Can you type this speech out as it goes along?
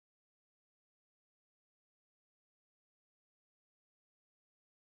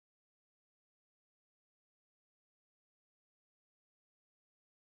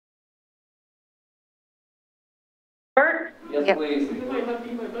start? Yes, yep. please. You might have to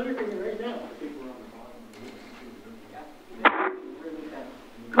eat my Butterfinger right now.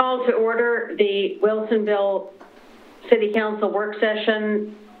 Call to order the Wilsonville City Council work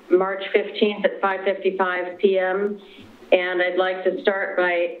session, March 15th at 5:55 p.m. And I'd like to start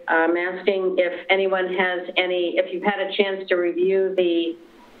by asking if anyone has any, if you've had a chance to review the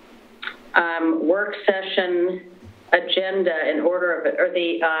work session agenda in order of, or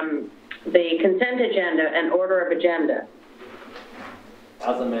the consent agenda and order of agenda.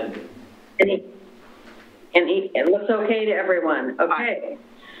 As amended. It looks okay to everyone. Okay.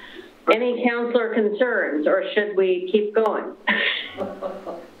 Any counselor concerns, or should we keep going?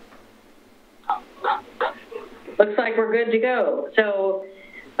 Looks like we're good to go. So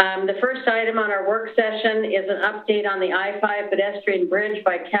the first item on our work session is an update on the I-5 pedestrian bridge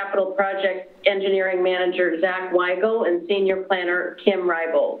by Capital Project Engineering Manager Zach Weigel and Senior Planner Kim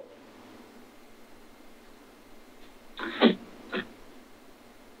Rybold.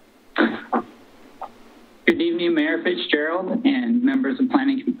 Good evening, Mayor Fitzgerald and members of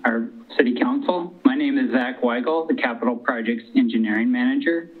our City Council. My name is Zach Weigel, the Capital Projects Engineering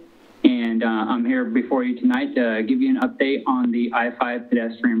Manager, and I'm here before you tonight to give you an update on the I-5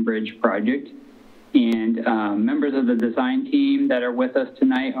 pedestrian bridge project. And members of the design team that are with us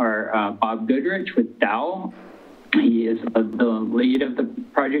tonight are Bob Goodrich with Dow. He is the lead of the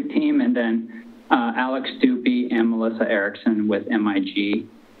project team, and then Alex Stupi and Melissa Erickson with MIG.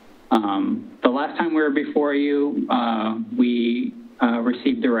 The last time we were before you, we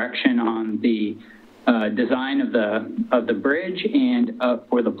received direction on the design of the bridge and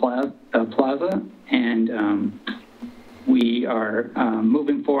for the plaza, and we are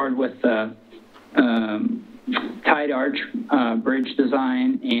moving forward with the tide arch bridge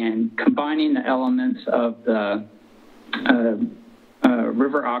design and combining the elements of the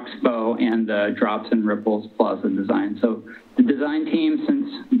River Oxbow and the Drops and Ripples Plaza design. So the design team,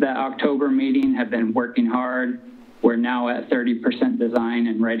 since that October meeting, have been working hard. We're now at 30% design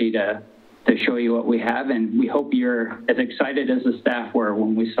and ready to show you what we have, and we hope you're as excited as the staff were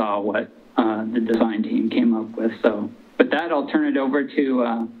when we saw what the design team came up with. So with that, I'll turn it over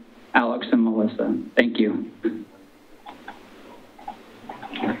to Alex and Melissa. Thank you.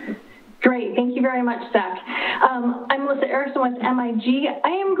 Great, thank you very much, Zach. I'm Melissa Erickson with MIG. I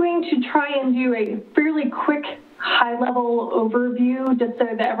am going to try and do a fairly quick high-level overview just so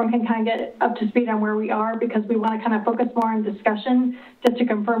that everyone can kind of get up to speed on where we are, because we want to kind of focus more on discussion just to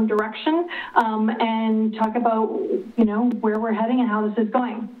confirm direction and talk about, you know, where we're heading and how this is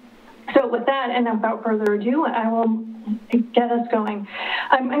going. So with that, and without further ado, I will get us going.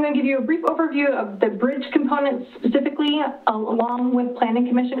 I'm going to give you a brief overview of the bridge components specifically, along with Planning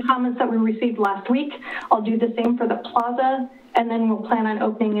Commission comments that we received last week. I'll do the same for the plaza, and then we'll plan on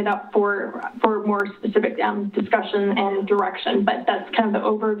opening it up for more specific discussion and direction. But that's kind of the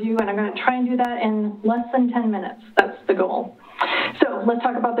overview, and I'm going to try and do that in less than 10 minutes. That's the goal. So let's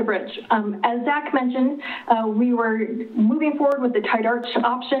talk about the bridge. As Zach mentioned, we were moving forward with the tight arch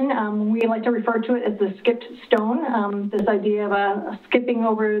option. We like to refer to it as the skipped stone, this idea of skipping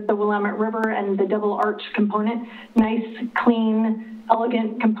over the Willamette River and the double arch component. Nice, clean,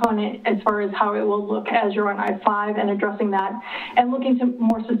 elegant component as far as how it will look as you're on I-5 and addressing that. And looking to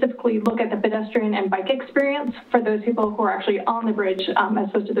more specifically look at the pedestrian and bike experience for those people who are actually on the bridge as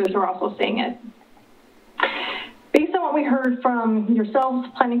opposed to those who are also seeing it. Based on what we heard from yourselves,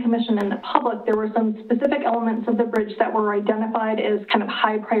 Planning Commission, and the public, there were some specific elements of the bridge that were identified as kind of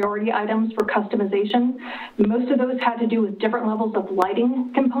high priority items for customization. Most of those had to do with different levels of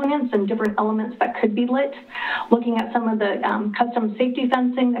lighting components and different elements that could be lit. Looking at some of the custom safety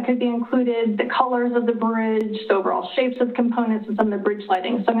fencing that could be included, the colors of the bridge, the overall shapes of components, and some of the bridge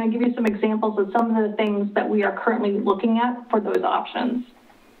lighting. So I'm going to give you some examples of some of the things that we are currently looking at for those options.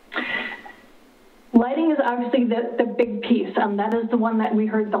 Lighting is obviously the big piece. That is the one that we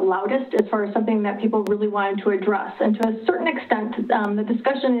heard the loudest as far as something that people really wanted to address. And to a certain extent, the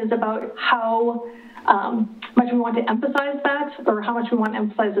discussion is about how much we want to emphasize that, or how much we want to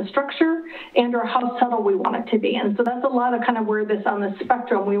emphasize the structure, and or how subtle we want it to be. And so that's a lot of kind of where this on the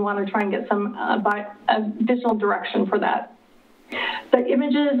spectrum, we want to try and get some additional direction for that. The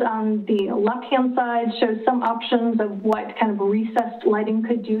images on the left-hand side show some options of what kind of recessed lighting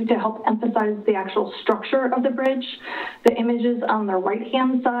could do to help emphasize the actual structure of the bridge. The images on the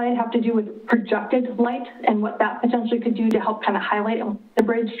right-hand side have to do with projected light and what that potentially could do to help kind of highlight the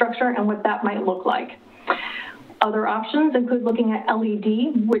bridge structure and what that might look like. Other options include looking at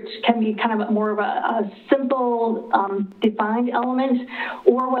LED, which can be kind of more of a simple defined element,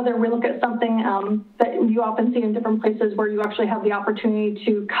 or whether we look at something that you often see in different places where you actually have the opportunity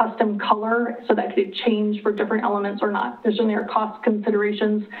to custom color so that could change for different elements or not. There's certainly are cost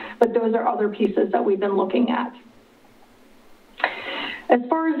considerations, but those are other pieces that we've been looking at. As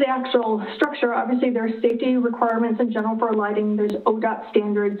far as the actual structure, obviously there's safety requirements in general for lighting, there's ODOT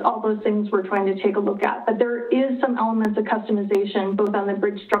standards, all those things we're trying to take a look at. But there is some elements of customization, both on the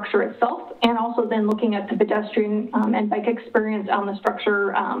bridge structure itself and also then looking at the pedestrian and bike experience on the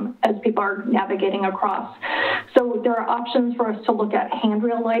structure as people are navigating across. So there are options for us to look at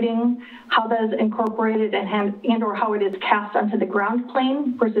handrail lighting, how that is incorporated and or how it is cast onto the ground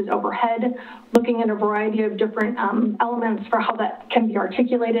plane versus overhead, looking at a variety of different elements for how that can be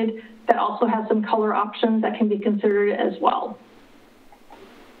articulated. That also has some color options that can be considered as well.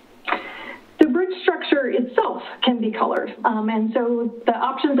 The bridge structure itself can be colored. And so the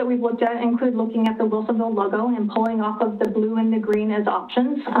options that we've looked at include looking at the Wilsonville logo and pulling off of the blue and the green as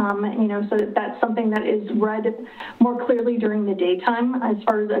options, so that's something that is read more clearly during the daytime as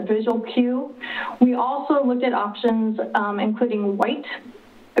far as a visual cue. We also looked at options including white,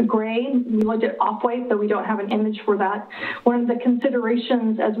 gray. We looked at off-white, though we don't have an image for that. One of the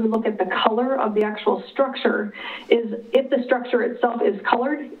considerations as we look at the color of the actual structure is if the structure itself is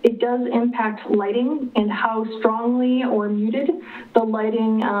colored, it does impact lighting and how strongly or muted the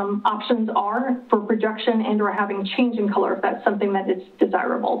lighting options are for projection and or having change in color if that's something that is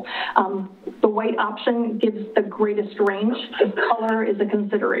desirable. The white option gives the greatest range if color is a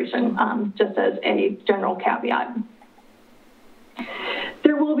consideration, just as a general caveat.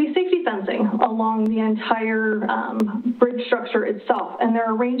 There will be safety fencing along the entire bridge structure itself, and there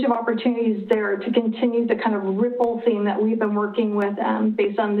are a range of opportunities there to continue the kind of ripple theme that we've been working with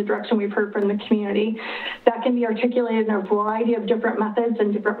based on the direction we've heard from the community. That can be articulated in a variety of different methods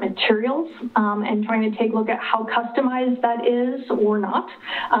and different materials, and trying to take a look at how customized that is or not,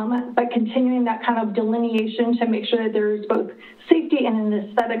 but continuing that kind of delineation to make sure that there's both safety and an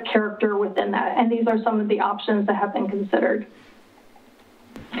aesthetic character within that, and these are some of the options that have been considered.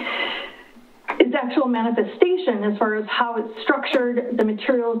 Its actual manifestation as far as how it's structured, the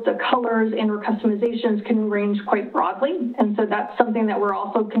materials, the colors, and or customizations can range quite broadly. And so that's something that we're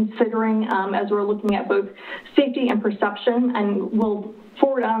also considering as we're looking at both safety and perception. And we'll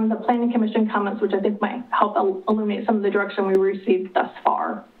forward on the Planning Commission comments, which I think might help illuminate some of the direction we received thus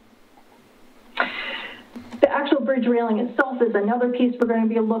far. The actual bridge railing itself is another piece we're going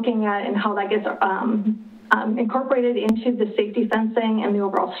to be looking at and how that gets incorporated into the safety fencing and the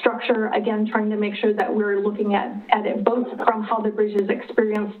overall structure, again, trying to make sure that we're looking at it both from how the bridge is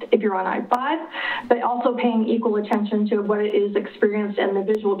experienced if you're on I-5, but also paying equal attention to what it is experienced and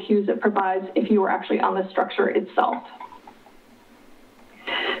the visual cues it provides if you are actually on the structure itself.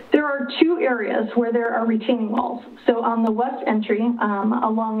 There are two areas where there are retaining walls. So on the west entry,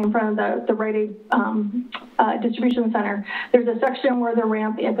 along in front of the Rite Aid distribution center, there's a section where the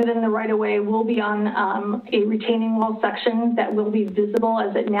ramp within the right-of-way will be on a retaining wall section that will be visible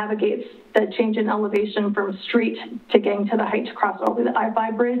as it navigates the change in elevation from street to getting to the height to cross over the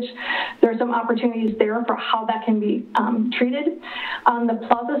I-5 bridge. There are some opportunities there for how that can be treated. On the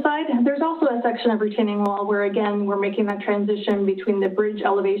plaza side, there's also a section of retaining wall where, again, we're making that transition between the bridge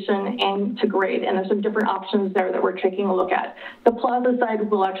elevation and to grade, and there's some different options there that we're taking a look at. The plaza side,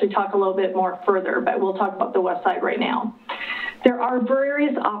 we'll actually talk a little bit more further, but we'll talk about the west side right now. There are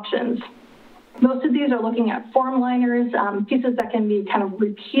various options. Most of these are looking at form liners, pieces that can be kind of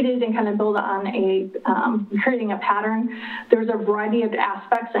repeated and kind of build on creating a pattern. There's a variety of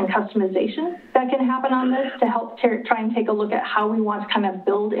aspects and customization that can happen on this to help try and take a look at how we want to kind of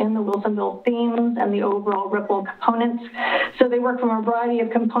build in the Wilsonville themes and the overall ripple components. So they work from a variety of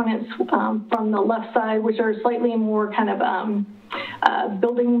components from the left side, which are slightly more kind of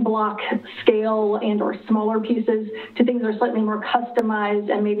building block scale and or smaller pieces, to things that are slightly more customized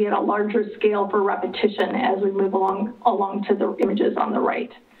and maybe at a larger scale for repetition as we move along to the images on the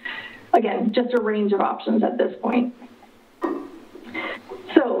right. Again, just a range of options at this point.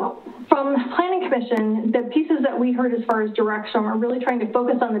 So from the Planning Commission, the pieces that we heard as far as direction are really trying to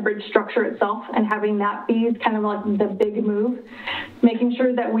focus on the bridge structure itself and having that be kind of like the big move, making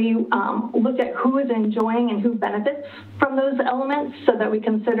sure that we look at who is enjoying and who benefits from those elements so that we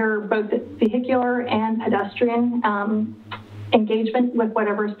consider both vehicular and pedestrian engagement with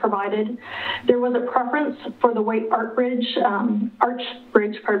whatever is provided. There was a preference for the white arch bridge,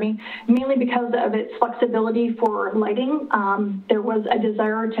 mainly because of its flexibility for lighting. There was a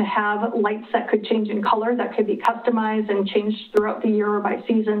desire to have lights that could change in color, that could be customized and changed throughout the year or by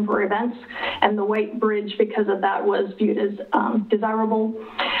season for events, and the white bridge, because of that, was viewed as desirable.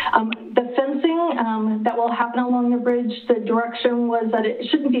 The fencing that will happen along the bridge, the direction was that it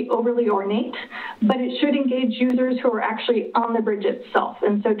shouldn't be overly ornate, but it should engage users who are actually on the bridge itself.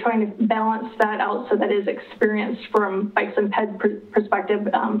 And so trying to balance that out so that is experienced from bikes and ped perspective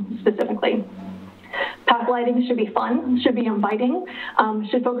specifically. Path lighting should be fun, should be inviting,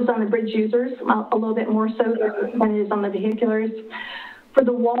 should focus on the bridge users a little bit more so than it is on the vehiculars. For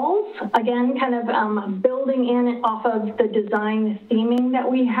the walls, again, kind of building in off of the design theming that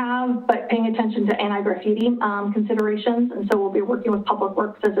we have, but paying attention to anti-graffiti considerations. And so we'll be working with Public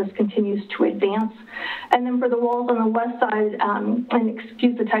Works as this continues to advance. And then for the walls on the west side, and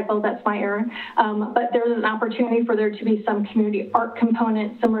excuse the typo, that's my error, but there's an opportunity for there to be some community art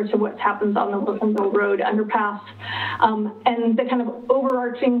component similar to what happens on the Wilsonville Road underpass. And the kind of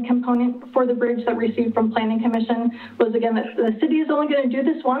overarching component for the bridge that we received from Planning Commission was, again, that the city is only going to do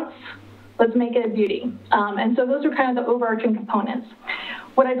this once, let's make it a beauty. And so those are kind of the overarching components.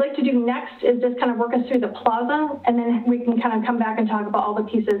 What I'd like to do next is just kind of work us through the plaza, and then we can kind of come back and talk about all the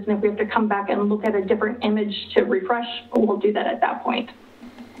pieces, and if we have to come back and look at a different image to refresh, we'll do that at that point.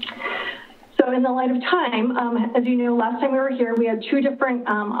 So in the light of time, as you know, last time we were here, we had two different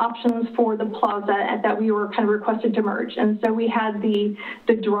options for the plaza that we were kind of requested to merge. And so we had the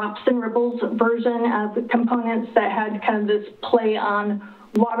drops and ripples version of the components that had kind of this play on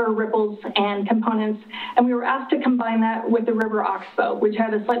water ripples and components. And we were asked to combine that with the River Oxbow, which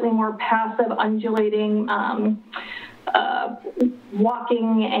had a slightly more passive, undulating,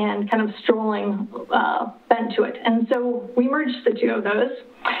 walking and kind of strolling bent to it. And so we merged the two of those.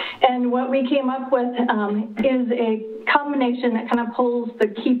 And what we came up with is a combination that kind of pulls the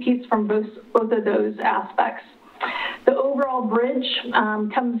key piece from both of those aspects. The overall bridge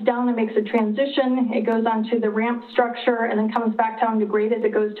comes down and makes a transition. It goes onto the ramp structure and then comes back down to grade as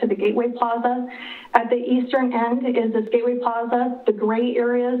it goes to the Gateway Plaza. At the eastern end is this Gateway Plaza. The gray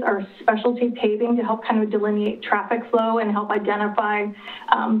areas are specialty paving to help kind of delineate traffic flow and help identify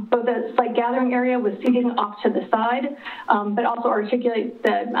both a site gathering area with seating off to the side, but also articulate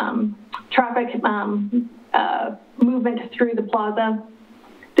the traffic movement through the plaza.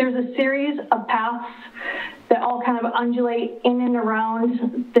 There's a series of paths that all kind of undulate in and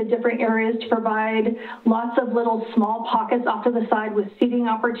around the different areas to provide lots of little small pockets off to the side with seating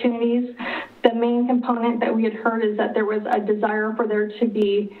opportunities. The main component that we had heard is that there was a desire for there to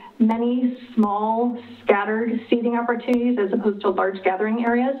be many small scattered seating opportunities as opposed to large gathering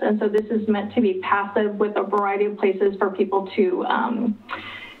areas. And so this is meant to be passive with a variety of places for people to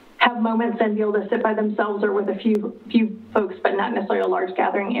have moments and be able to sit by themselves or with a few folks, but not necessarily a large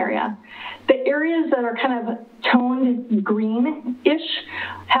gathering area. The areas that are kind of toned green-ish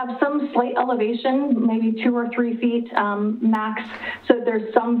have some slight elevation, maybe 2 or 3 feet max, so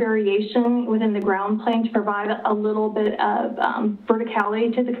there's some variation within the ground plane to provide a little bit of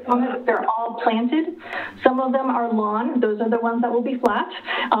verticality to the component. They're all planted. Some of them are lawn. Those are the ones that will be flat.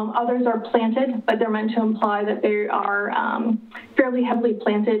 Others are planted, but they're meant to imply that they are fairly heavily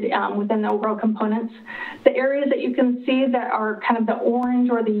planted within the overall components. The areas that you can see that are kind of the orange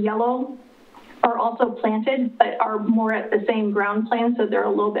or the yellow are also planted, but are more at the same ground plane, so they're a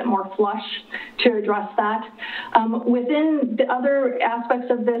little bit more flush to address that. Within the other aspects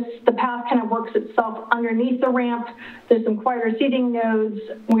of this, the path kind of works itself underneath the ramp. There's some quieter seating nodes.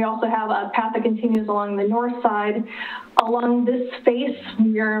 We also have a path that continues along the north side. Along this space,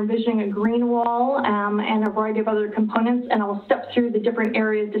 we are envisioning a green wall and a variety of other components, and I'll step through the different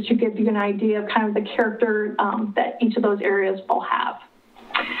areas that should give you an idea of kind of the character that each of those areas will have.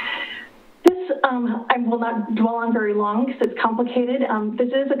 I will not dwell on very long because it's complicated. This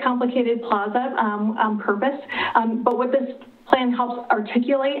is a complicated plaza on purpose, but what this plan helps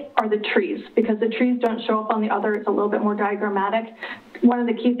articulate are the trees, because the trees don't show up on the other. It's a little bit more diagrammatic. One of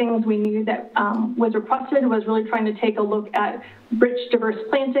the key things we knew that was requested was really trying to take a look at rich, diverse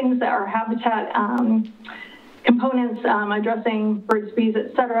plantings that are habitat components addressing birds, bees,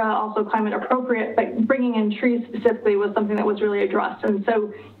 et cetera, also climate appropriate, but bringing in trees specifically was something that was really addressed. And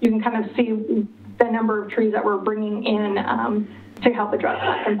so you can kind of see the number of trees that we're bringing in to help address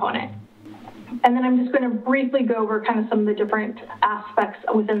that component. And then I'm just going to briefly go over kind of some of the different aspects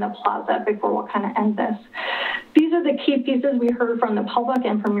within the plaza before we'll kind of end this. These are of the key pieces we heard from the public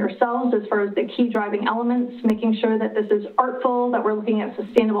and from yourselves as far as the key driving elements, making sure that this is artful, that we're looking at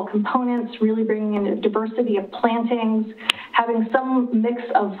sustainable components, really bringing in a diversity of plantings, having some mix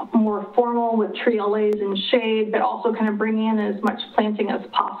of more formal with tree allays and shade, but also kind of bringing in as much planting as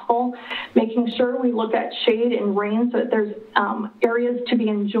possible, making sure we look at shade and rain so that there's areas to be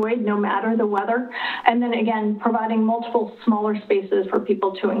enjoyed no matter the weather, and then again, providing multiple smaller spaces for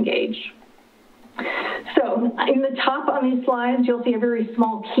people to engage. So in the top on these slides, you'll see a very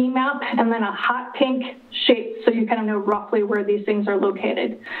small key map and then a hot pink shape so you kind of know roughly where these things are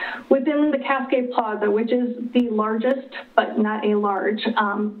located. Within the Cascade Plaza, which is the largest, but not a large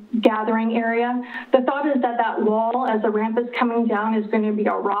gathering area, the thought is that that wall, as the ramp is coming down, is going to be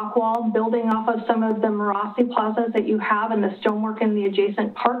a rock wall building off of some of the Marassi plazas that you have and the stonework in the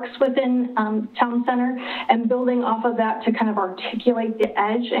adjacent parks within Town Center, and building off of that to kind of articulate the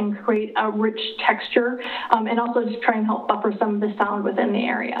edge and create a rich texture, and also just try and help buffer some of the sound within the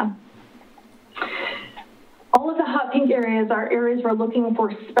area. All of the hot pink areas are areas we're looking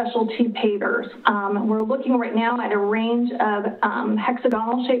for specialty pavers. We're looking right now at a range of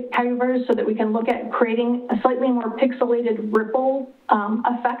hexagonal shaped pavers so that we can look at creating a slightly more pixelated ripple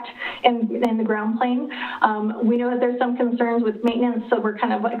effect in the ground plane. We know that there's some concerns with maintenance, so we're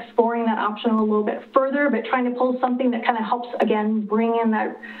kind of exploring that option a little bit further, but trying to pull something that kind of helps, again, bring in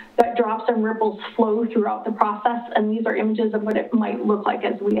that drops and ripples flow throughout the process, and these are images of what it might look like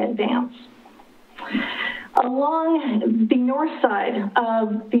as we advance. Along the north side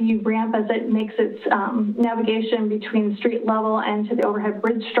of the ramp as it makes its navigation between street level and to the overhead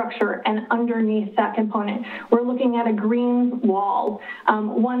bridge structure and underneath that component, we're looking at a green wall.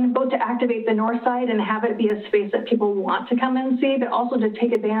 One, both to activate the north side and have it be a space that people want to come and see, but also to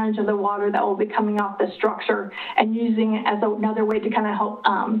take advantage of the water that will be coming off the structure and using it as another way to kind of help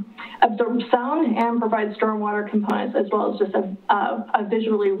absorb sound and provide stormwater components, as well as just a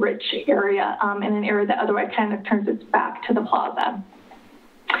visually rich area in an area that otherwise kind of turns its back to the plaza.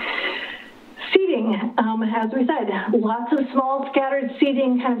 Seating, as we said, lots of small scattered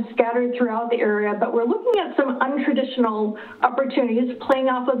seating kind of scattered throughout the area, but we're looking at some untraditional opportunities, playing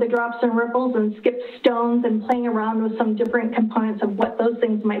off of the drops and ripples and skipped stones and playing around with some different components of what those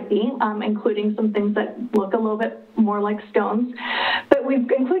things might be, including some things that look a little bit more like stones. But we've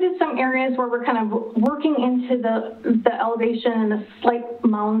included some areas where we're kind of working into the elevation and the slight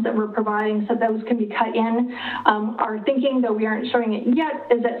mounds that we're providing so those can be cut in. Our thinking, though we aren't showing it yet,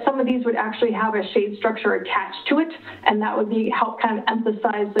 is that some of these would actually have a shade structure attached to it, and that would be help kind of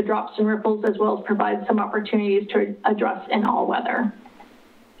emphasize the drops and ripples as well as provide some opportunities to address in all weather.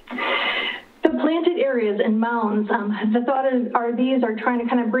 The planted areas and mounds, the thought is these are trying to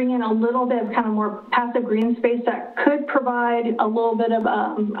kind of bring in a little bit of kind of more passive green space that could provide a little bit of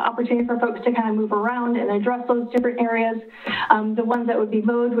opportunity for folks to kind of move around and address those different areas. The ones that would be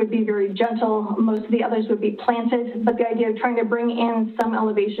mowed would be very gentle. Most of the others would be planted, but the idea of trying to bring in some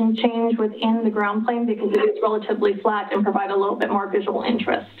elevation change within the ground plane because it is relatively flat and provide a little bit more visual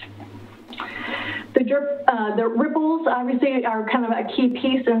interest. The ripples obviously are kind of a key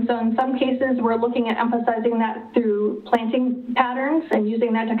piece, and so in some cases we're looking at emphasizing that through planting patterns and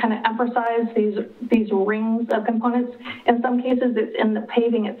using that to kind of emphasize these rings of components. In some cases it's in the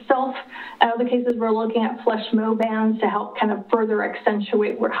paving itself. In other cases we're looking at flush mow bands to help kind of further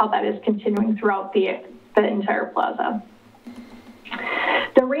accentuate how that is continuing throughout the entire plaza.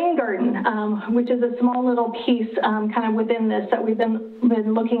 The rain garden, which is a small little piece kind of within this that we've been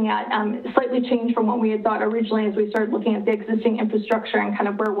looking at, slightly changed from what we had thought originally as we started looking at the existing infrastructure and kind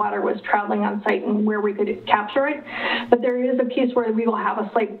of where water was traveling on site and where we could capture it. But there is a piece where we will have a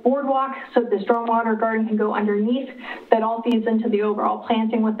slight boardwalk so the stormwater garden can go underneath. That all feeds into the overall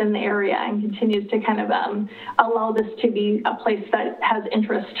planting within the area and continues to kind of allow this to be a place that has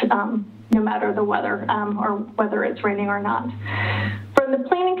interest no matter the weather or whether it's raining or not. From the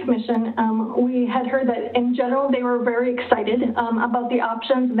Planning Commission, we had heard that in general they were very excited about the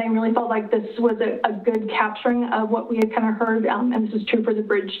options, and they really felt like this was a good capturing of what we had kind of heard, and this is true for the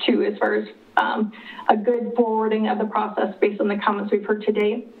bridge too, as far as a good forwarding of the process based on the comments we've heard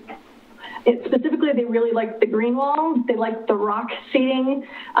today. Specifically, they really liked the green wall, they liked the rock seating,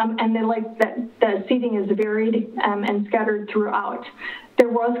 and they liked that the seating is varied and scattered throughout. There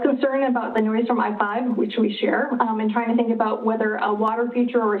was concern about the noise from I-5, which we share, and trying to think about whether a water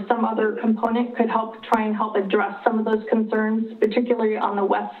feature or some other component could try and help address some of those concerns, particularly on the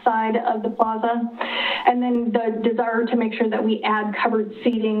west side of the plaza. And then the desire to make sure that we add covered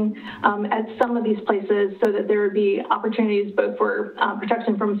seating at some of these places so that there would be opportunities both for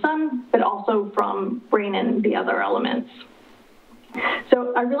protection from sun, but also from rain and the other elements.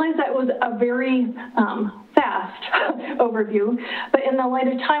 So I realize that was a very fast overview, but in the light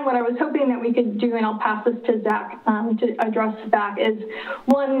of time, what I was hoping that we could do, and I'll pass this to Zach to address back, is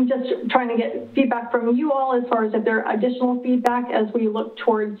one, just trying to get feedback from you all as far as if there are additional feedback as we look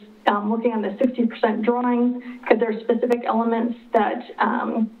towards working on the 60% drawings, because there are specific elements that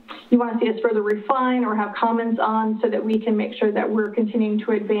you want to see us further refine or have comments on, so that we can make sure that we're continuing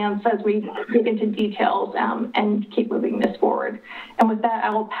to advance as we dig into details and keep moving this forward. And with that, I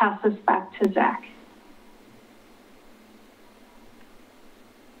will pass this back to Zach.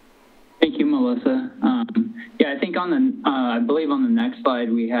 Thank you, Melissa. Yeah, I think on the, I believe on the next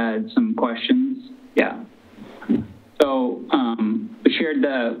slide we had some questions. Yeah. So we shared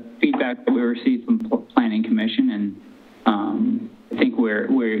the feedback that we received from Planning Commission, and I think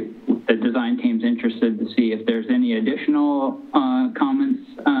the design team's interested to see if there's any additional comments.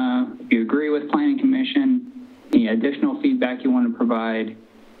 If you agree with Planning Commission, any additional feedback you want to provide,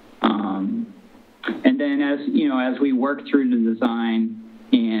 and then as you know, as we work through the design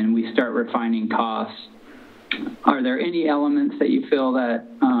and we start refining costs, are there any elements that you feel that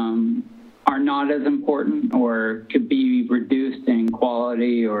are not as important or could be reduced in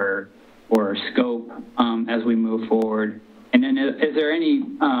quality or scope as we move forward? And then is there any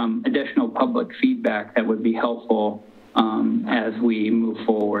additional public feedback that would be helpful as we move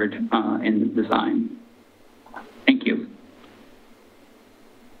forward in the design? Thank you.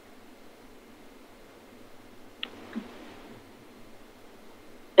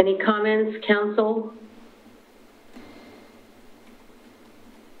 Any comments, council?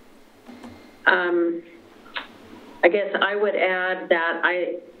 I guess I would add that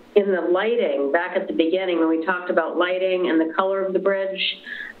in the lighting, back at the beginning when we talked about lighting and the color of the bridge,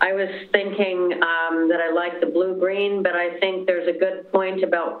 I was thinking that I like the blue-green, but I think there's a good point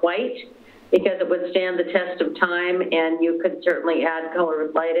about white because it would stand the test of time, and you could certainly add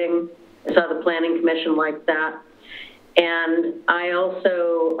colored lighting. I saw the Planning Commission like that. And I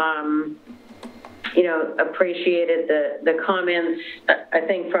also, appreciated the comments, I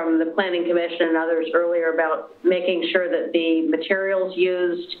think, from the Planning Commission and others earlier about making sure that the materials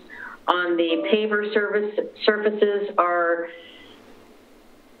used on the paver surfaces are,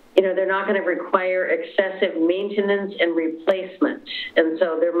 they're not going to require excessive maintenance and replacement. And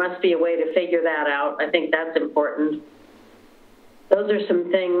so there must be a way to figure that out. I think that's important. Those are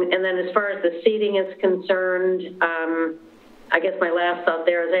some things. And then as far as the seating is concerned, I guess my last thought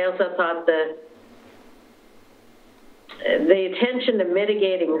there is I also thought the attention to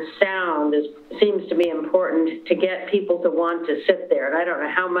mitigating sound seems to be important to get people to want to sit there. And I don't know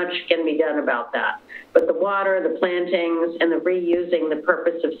how much can be done about that. But the water, the plantings, and the reusing the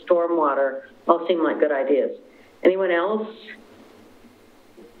purpose of stormwater all seem like good ideas. Anyone else?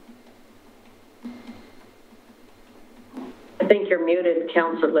 I think you're muted,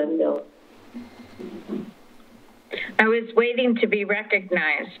 Councilor Linville. I was waiting to be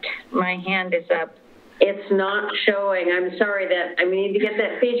recognized. My hand is up. It's not showing. I'm sorry that I need to get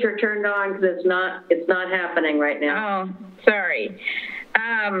that feature turned on because it's not happening right now. Oh, sorry.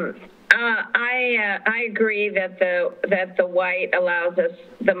 I agree that the white allows us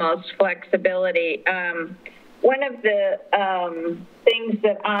the most flexibility. One of the things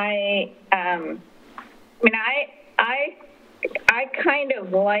that I kind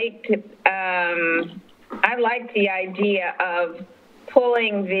of liked. I like the idea of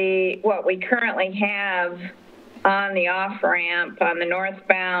pulling what we currently have on the off-ramp, on the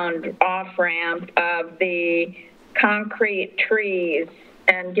northbound off-ramp of the concrete trees,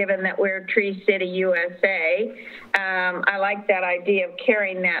 and given that we're Tree City, USA, I like that idea of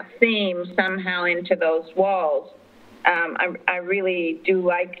carrying that theme somehow into those walls. I really do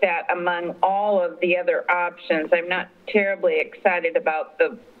like that among all of the other options. I'm not terribly excited about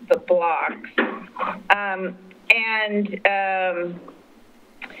the blocks.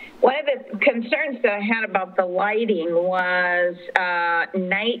 One of the concerns that I had about the lighting was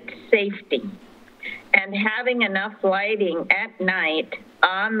night safety, and having enough lighting at night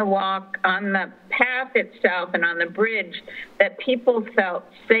on the walk, on the path itself, and on the bridge that people felt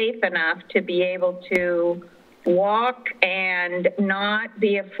safe enough to be able to walk and not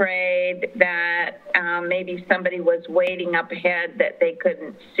be afraid that maybe somebody was waiting up ahead that they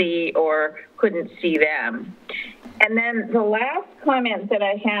couldn't see or couldn't see them. And then the last comment that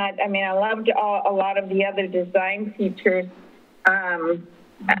I had, I loved a lot of the other design features, but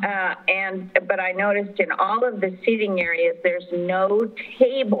I noticed in all of the seating areas, there's no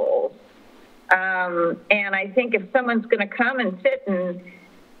tables. And I think if someone's going to come and sit and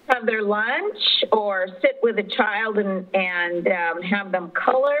have their lunch or sit with a child and have them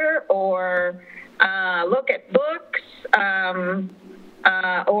color or look at books,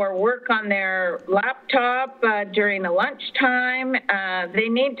 or work on their laptop during the lunchtime. They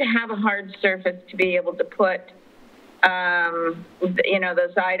need to have a hard surface to be able to put,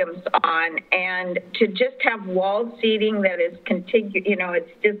 those items on, and to just have wall seating that is contiguous.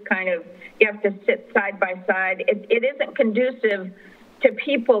 It's just kind of, you have to sit side by side. It isn't conducive to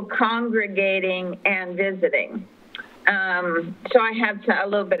people congregating and visiting. So I have a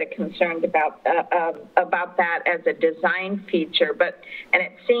little bit of concern about that as a design feature, and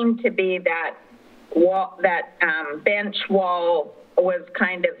it seemed to be that bench wall was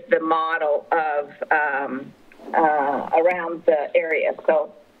kind of the model of around the area.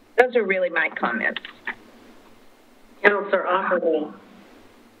 So those are really my comments. Councilor Offerly.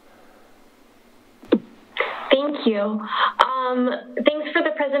 Thank you. Thanks for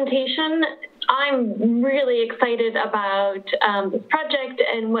the presentation. I'm really excited about this project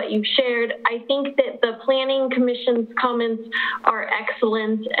and what you've shared. I think that the Planning Commission's comments are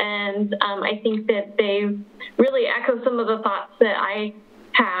excellent, and I think that they really echo some of the thoughts that I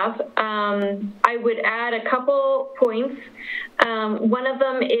have. I would add a couple points. One of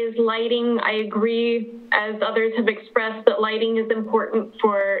them is lighting. I agree, as others have expressed, that lighting is important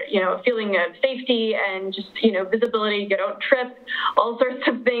for, a feeling of safety and just, visibility, you don't trip, all sorts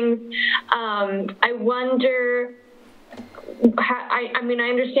of things. I wonder, I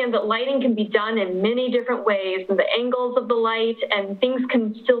understand that lighting can be done in many different ways, and the angles of the light and things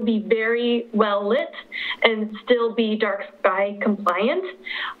can still be very well lit and still be dark sky compliant.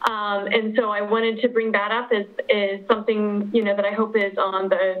 And so I wanted to bring that up as something, that I hope is on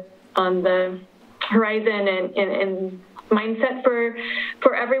the horizon and mindset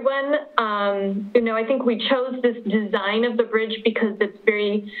for everyone. I think we chose this design of the bridge because it's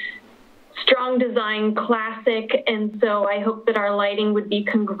very strong design, classic, and so I hope that our lighting would be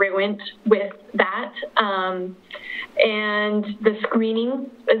congruent with that. And the screening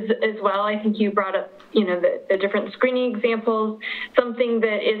as well. I think you brought up, the different screening examples, something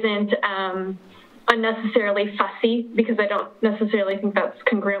that isn't unnecessarily fussy, because I don't necessarily think that's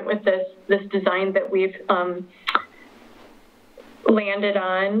congruent with this design that we've landed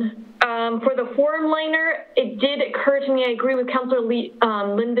on. For the forum liner, it did occur to me, I agree with Councilor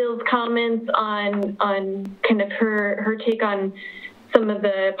Linville's comments on kind of her take on some of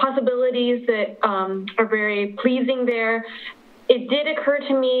the possibilities that are very pleasing there. It did occur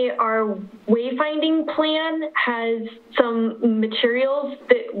to me our wayfinding plan has some materials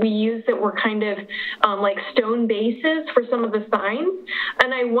that we use that were kind of like stone bases for some of the signs.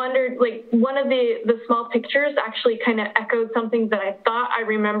 And I wondered, one of the small pictures actually kind of echoed something that I thought I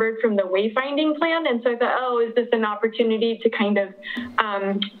remembered from the wayfinding plan. And so I thought, is this an opportunity to kind of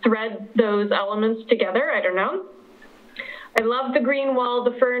thread those elements together? I don't know. I love the green wall,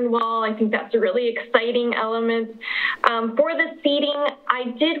 the fern wall. I think that's a really exciting element. For the seating,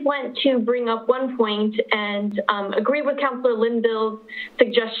 I did want to bring up one point and agree with Councilor Linville's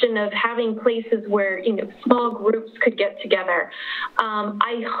suggestion of having places where, small groups could get together.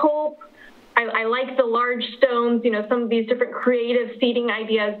 I hope, I like the large stones, some of these different creative seating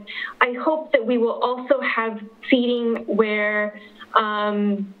ideas. I hope that we will also have seating where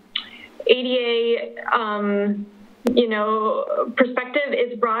ADA, perspective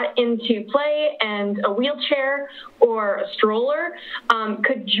is brought into play, and a wheelchair or a stroller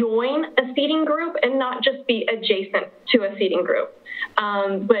could join a seating group and not just be adjacent to a seating group.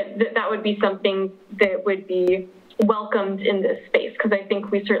 But that would be something that would be welcomed in this space, because I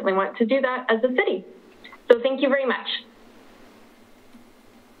think we certainly want to do that as a city. So thank you very much.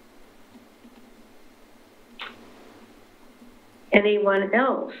 Anyone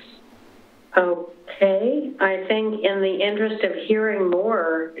else? Okay, I think in the interest of hearing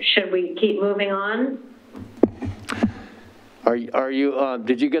more, should we keep moving on? Are you,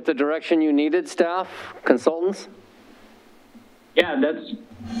 did you get the direction you needed, staff, consultants? Yeah,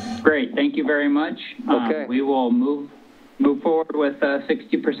 that's great. Thank you very much. Okay. We will move forward with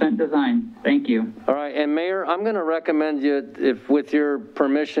 60% design. Thank you. All right, and Mayor, I'm going to recommend you, if with your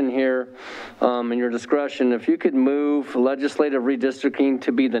permission here and your discretion, if you could move legislative redistricting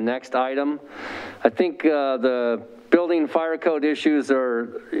to be the next item. I think the building fire code issues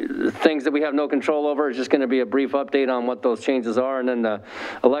are things that we have no control over. It's just going to be a brief update on what those changes are. And then the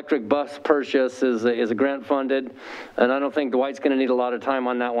electric bus purchase is a grant funded. And I don't think Dwight's going to need a lot of time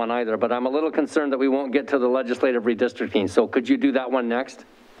on that one either. But I'm a little concerned that we won't get to the legislative redistricting. So could you do that one next?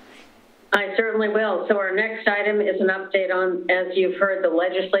 I certainly will. So our next item is an update on, as you've heard, the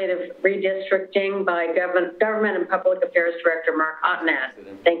legislative redistricting by Government and Public Affairs Director Mark Ottenat.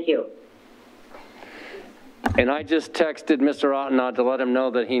 Thank you. And I just texted Mr. Ottenot to let him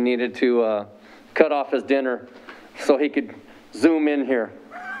know that he needed to cut off his dinner so he could zoom in here.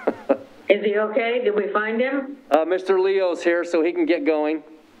 Is he okay? Did we find him? Mr. Leo's here, so he can get going.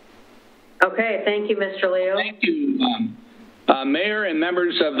 Okay, thank you, Mr. Leo. Thank you, Mayor and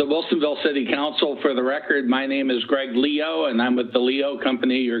members of the Wilsonville City Council. For the record, my name is Greg Leo, and I'm with the Leo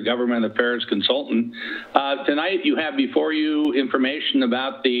Company, your government affairs consultant. Tonight, you have before you information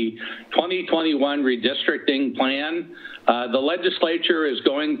about the 2021 redistricting plan. The legislature is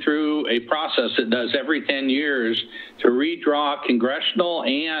going through a process it does every 10 years to redraw congressional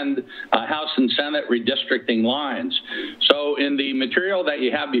and House and Senate redistricting lines. So in the material that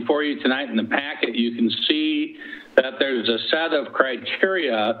you have before you tonight in the packet, you can see that there's a set of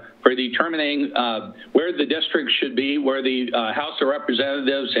criteria for determining where the districts should be, where the House of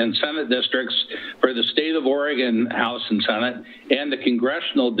Representatives and Senate districts for the state of Oregon House and Senate and the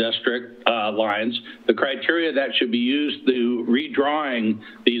congressional district lines, the criteria that should be used to redrawing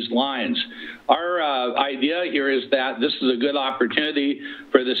these lines. Our idea here is that this is a good opportunity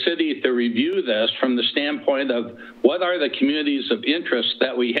for the city to review this from the standpoint of what are the communities of interest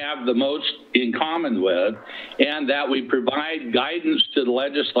that we have the most in common with, and that we provide guidance to the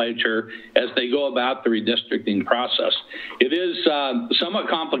legislature as they go about the redistricting process. It is somewhat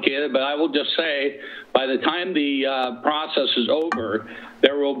complicated, but I will just say by the time the process is over,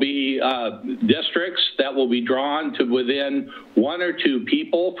 there will be districts that will be drawn to within 1 or 2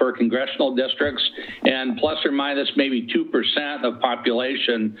 people for congressional districts, and plus or minus maybe 2% of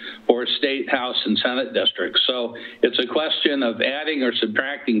population for state, House, and Senate districts. So it's a question of adding or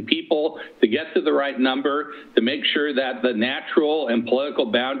subtracting people to get to the right number, to make sure that the natural and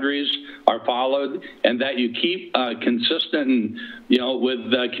political boundaries are followed, and that you keep consistent and,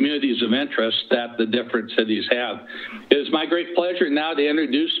 with the communities of interest that the different cities have. It is my great pleasure now to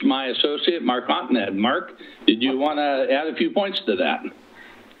introduce my associate, Mark Ontenhead. Mark, did you want to add a few points to that?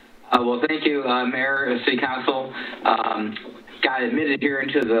 Well, thank you, Mayor, City Council. Got admitted here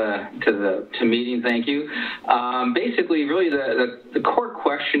into the meeting. Thank you. Basically, really, the core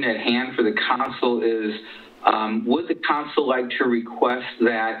question at hand for the council is: would the council like to request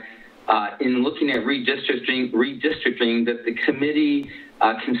that, in looking at redistricting, that the committee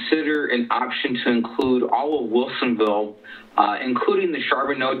consider an option to include all of Wilsonville, including the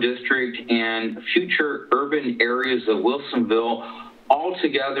Charbonneau district and future urban areas of Wilsonville, all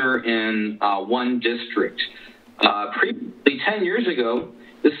together in one district. Previously, 10 years ago,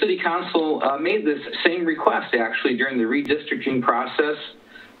 the City Council made this same request, actually, during the redistricting process,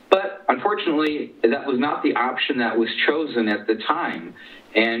 but unfortunately, that was not the option that was chosen at the time,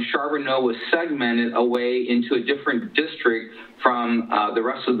 and Charbonneau was segmented away into a different district from the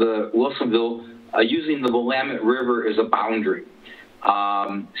rest of the Wilsonville, using the Willamette River as a boundary.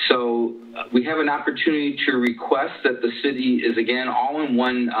 So we have an opportunity to request that the city is, again, all in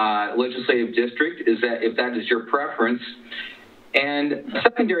one legislative district, if that is your preference. And a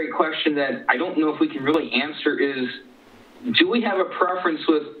secondary question that I don't know if we can really answer is, do we have a preference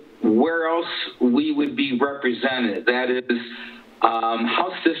with where else we would be represented? That is,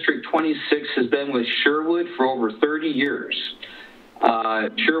 House District 26 has been with Sherwood for over 30 years.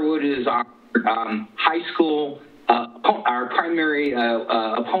 Sherwood is our high school, our primary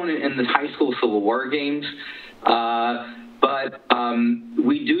opponent in the high school Civil War games. But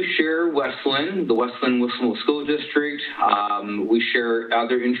we do share Westland, the Wilsonville School District. We share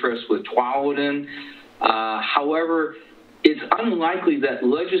other interests with Tualatin. However, it's unlikely that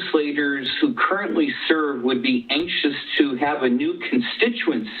legislators who currently serve would be anxious to have a new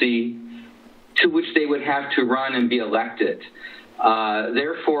constituency to which they would have to run and be elected.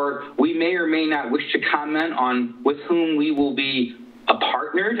 Therefore, we may or may not wish to comment on with whom we will be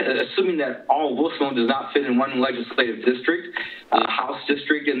partnered, assuming that all of Wilsonville does not fit in one legislative district, House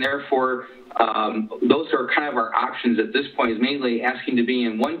district, and therefore those are kind of our options at this point, is mainly asking to be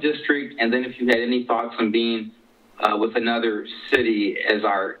in one district, and then if you had any thoughts on being with another city as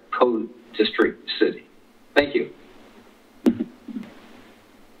our co-district city. Thank you.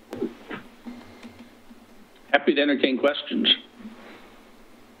 Happy to entertain questions.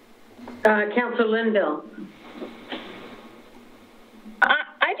 Councilor Linville.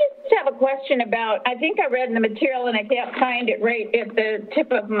 I just have a question about, I think I read in the material and I can't find it right at the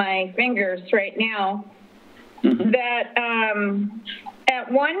tip of my fingers right now, that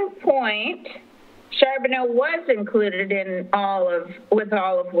at one point, Charbonneau was included in with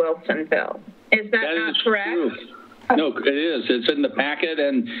all of Wilsonville. Is that not correct? True. No, it is. It's in the packet,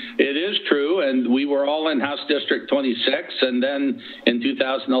 and it is true. And we were all in House District 26, and then in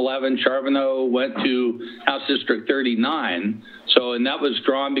 2011, Charbonneau went to House District 39. So, and that was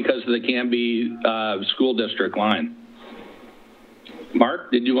drawn because of the Canby school district line.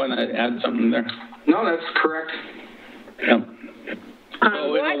 Mark, did you want to add something there? No, that's correct. Yeah.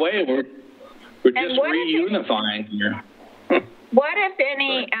 So in a way, we're just reunifying here. What, if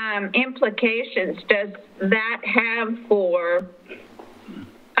any, implications does that have for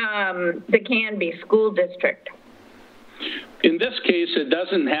the Canby School District? In this case, it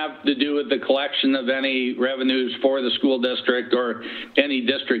doesn't have to do with the collection of any revenues for the school district or any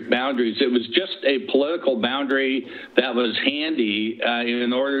district boundaries. It was just a political boundary that was handy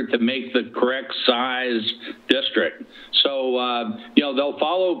in order to make the correct size district. So, they'll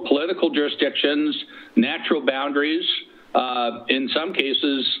follow political jurisdictions, natural boundaries, in some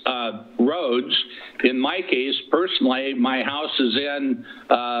cases, roads. In my case, personally, my house is in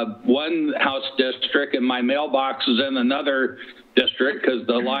one house district and my mailbox is in another district because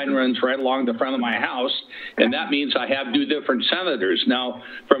the line runs right along the front of my house, and that means I have two different senators. Now,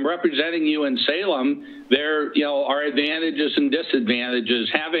 from representing you in Salem, there are advantages and disadvantages.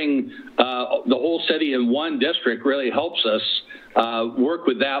 Having the whole city in one district really helps us work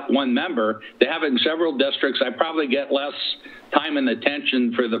with that one member. To having several districts, I probably get less time and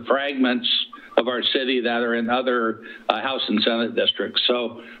attention for the fragments of our city that are in other House and Senate districts.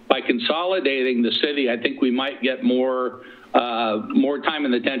 So by consolidating the city, I think we might get more time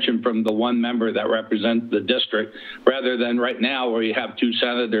and attention from the one member that represents the district, rather than right now where you have two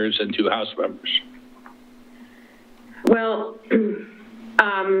senators and two House members. Well,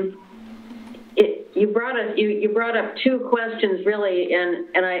 you brought up two questions really,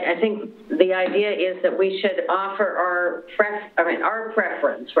 and I think the idea is that we should offer our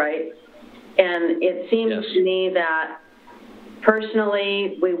preference, right? And it seems Yes. to me that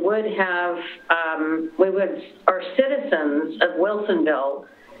personally we would have our citizens of Wilsonville,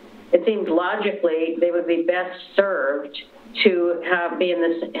 it seems logically they would be best served to have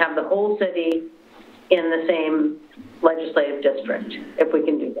the whole city in the same legislative district, if we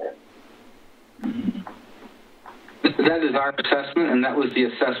can do that. That is our assessment, and that was the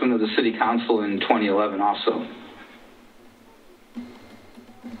assessment of the City Council in 2011 also.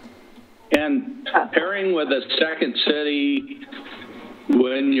 And pairing with a second city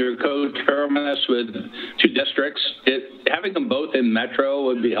when you're co-terminus with two districts, having them both in Metro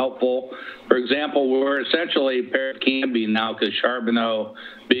would be helpful. For example, we're essentially paired Canby now because Charbonneau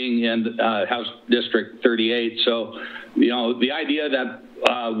being in House District 38. So, the idea that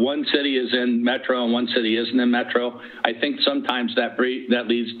one city is in Metro and one city isn't in Metro, I think sometimes that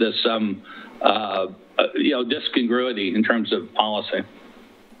leads to some, discongruity in terms of policy.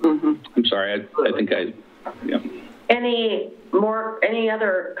 Mm-hmm. I'm sorry, I think Any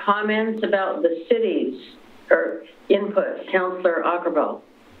other comments about the cities or input, Councillor Ackerville?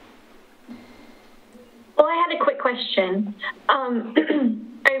 Well, I had a quick question.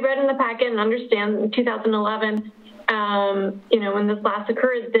 I read in the packet and understand in 2011, when this last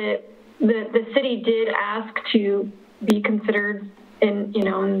occurred, that the city did ask to be considered in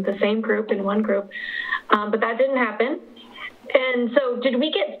the same group, in one group, but that didn't happen. And so did we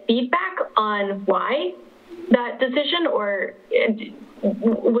get feedback on why that decision, or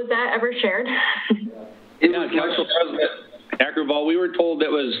was that ever shared? Yeah, Council President Ackerville, we were told it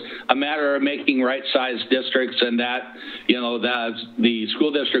was a matter of making right-sized districts, and that, that the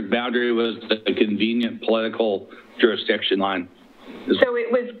school district boundary was a convenient political jurisdiction line. So it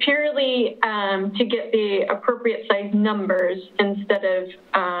was purely to get the appropriate size numbers instead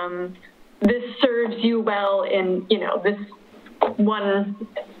of this serves you well in, this one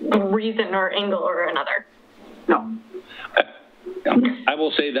reason or angle or another. No. I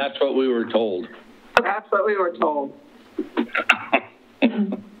will say that's what we were told. That's what we were told.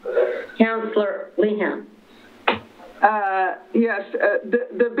 Councillor Lehan. Yes,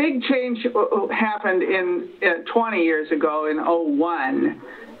 the big change happened in 20 years ago in 2001,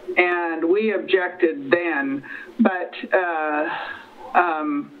 and we objected then, but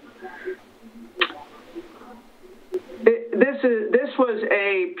this was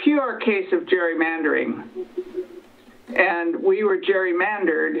a pure case of gerrymandering, and we were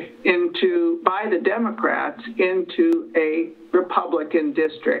gerrymandered by the Democrats into a Republican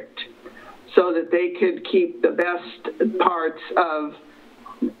district so that they could keep the best parts of,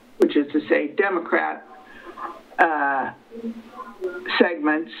 which is to say Democrat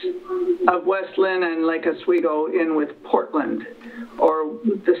segments of West Lynn and Lake Oswego in with Portland, or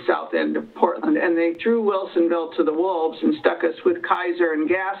the south end of Portland, and they threw Wilsonville to the wolves and stuck us with Kaiser and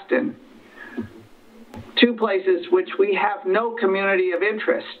Gaston, two places which we have no community of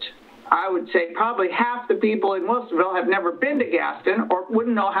interest. I would say probably half the people in Wilsonville have never been to Gaston or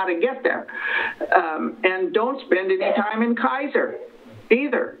wouldn't know how to get there, and don't spend any time in Kaiser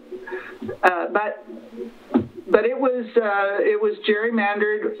either. But but it was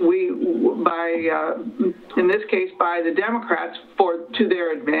gerrymandered in this case by the Democrats to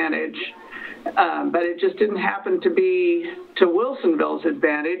their advantage. But it just didn't happen to be to Wilsonville's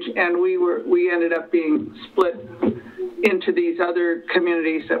advantage, and we ended up being split into these other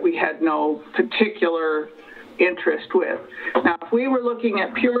communities that we had no particular interest with. Now, if we were looking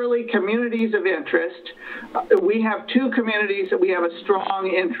at purely communities of interest, we have two communities that we have a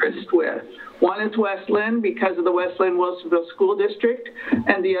strong interest with. One is West Lynn because of the West Lynn-Wilsonville School District,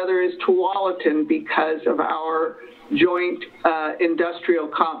 and the other is Tualatin because of our joint industrial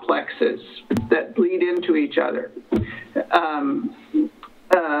complexes that bleed into each other.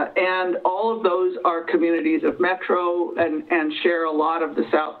 And all of those are communities of Metro and share a lot of the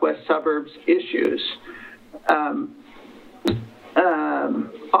southwest suburbs issues.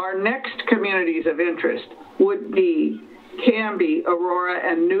 Our next communities of interest would be Canby, Aurora,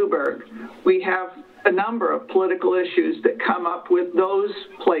 and Newburgh. We have a number of political issues that come up with those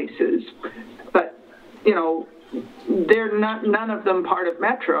places, but, you know, they're none of them part of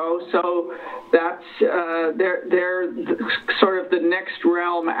Metro, so that's they're sort of the next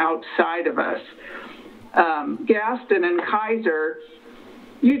realm outside of us. Gaston and Kaiser,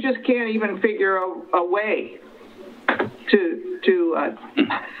 you just can't even figure a way to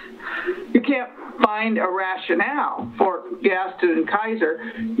you can't find a rationale for Gaston and Kaiser.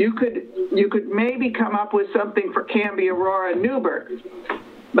 You could maybe come up with something for Canby, Aurora, and Newburgh,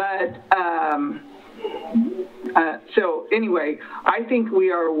 but so anyway, I think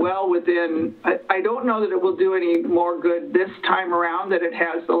we are well within. I don't know that it will do any more good this time around than it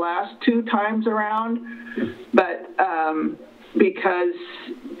has the last two times around, but because,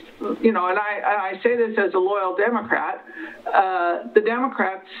 you know, and I say this as a loyal Democrat, the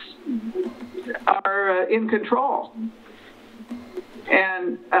Democrats are in control.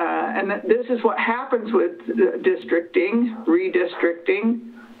 And this is what happens with redistricting.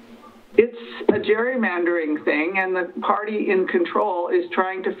 It's a gerrymandering thing, and the party in control is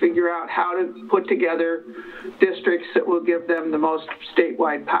trying to figure out how to put together districts that will give them the most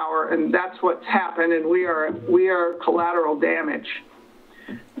statewide power, and that's what's happened, and we are collateral damage.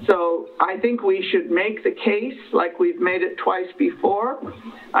 So I think we should make the case like we've made it twice before.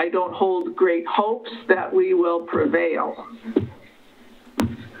 I don't hold great hopes that we will prevail.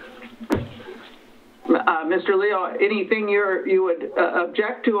 Mr. Leo, anything you would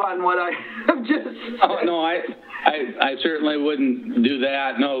object to on what I have just said? Oh, no, I certainly wouldn't do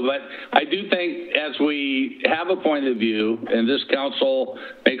that, no, but I do think as we have a point of view and this council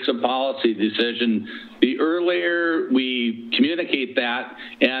makes a policy decision, the earlier we communicate that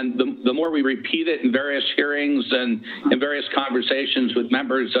and the more we repeat it in various hearings and in various conversations with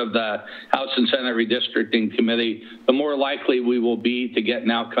members of the House and Senate Redistricting Committee, the more likely we will be to get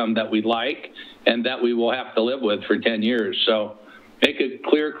an outcome that we like and that we will have to live with for 10 years. So make a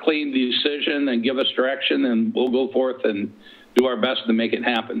clear, clean decision and give us direction, and we'll go forth and do our best to make it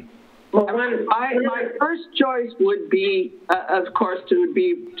happen. Well, my first choice would be, of course, to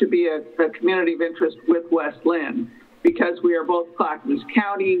be a community of interest with West Lynn, because we are both Clackamas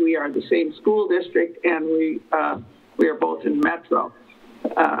County, we are the same school district, and we are both in Metro.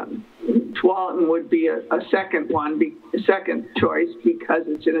 Tualatin would be a second choice because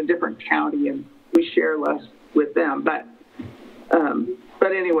it's in a different county and we share less with them. But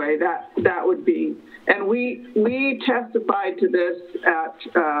anyway, that would be. And we testified to this at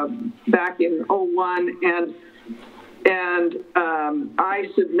back in '01, and I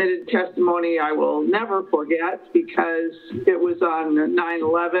submitted testimony I will never forget because it was on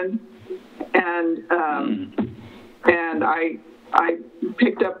 9/11, and I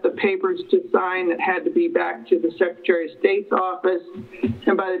picked up the papers to sign that had to be back to the Secretary of State's office.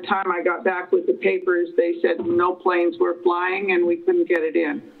 And by the time I got back with the papers, they said no planes were flying and we couldn't get it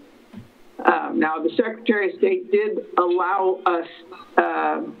in. Now, the Secretary of State did allow us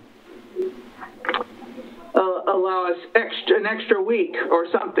an extra week or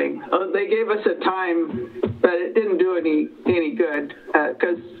something. They gave us a time, but it didn't do any good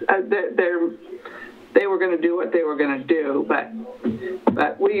because they were going to do what they were going to do, but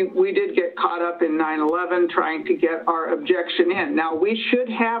we did get caught up in 9/11 trying to get our objection in. Now, we should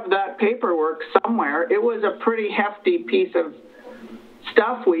have that paperwork somewhere. It was a pretty hefty piece of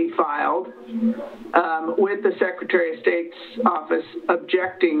stuff we filed with the Secretary of State's office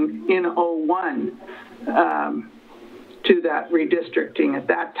objecting in '01 to that redistricting at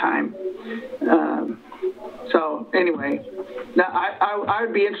that time. So anyway, now I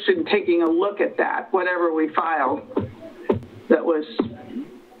would be interested in taking a look at that, whatever we filed that was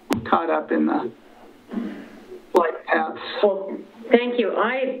caught up in the flight paths. Well, Thank you.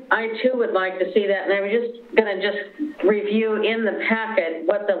 I too would like to see that, and I'm just going to review in the packet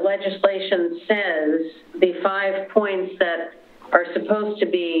what the legislation says, the 5 points that are supposed to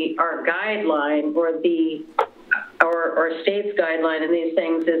be our guideline or state's guideline in these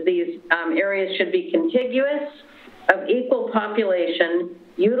things is these areas should be contiguous, of equal population,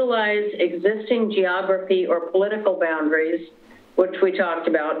 utilize existing geography or political boundaries, which we talked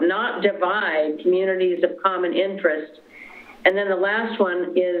about, not divide communities of common interest. And then the last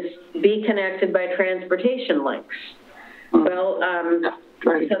one is be connected by transportation links. Well,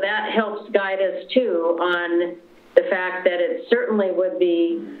 so that helps guide us too on the fact that it certainly would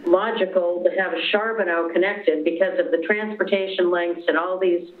be logical to have Charbonneau connected because of the transportation links and all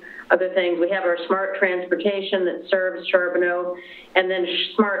these other things. We have our smart transportation that serves Charbonneau, and then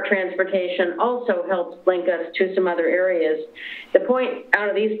smart transportation also helps link us to some other areas. The point out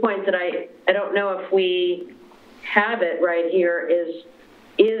of these points that I don't know if we have it right here is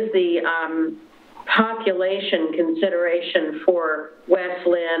the population consideration for West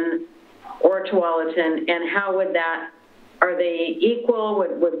Lynn or Tualatin, and how would that, are they equal?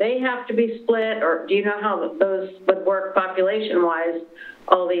 Would they have to be split, or do you know how those would work population-wise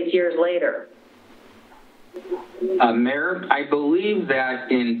all these years later? Mayor, I believe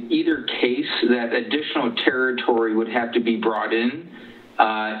that in either case that additional territory would have to be brought in.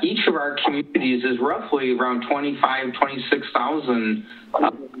 Each of our communities is roughly around 26,000,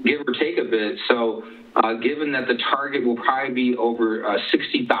 give or take a bit. So given that the target will probably be over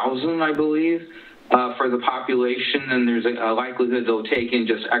 60,000, I believe, for the population, and there's a likelihood they'll take in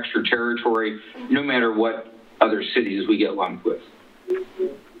just extra territory no matter what other cities we get lumped with.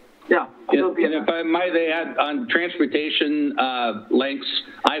 Yeah. And if I might add, on transportation links,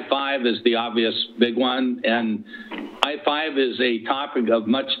 I-5 is the obvious big one, and I-5 is a topic of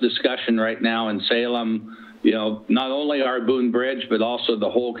much discussion right now in Salem. You know, not only our Boone Bridge, but also the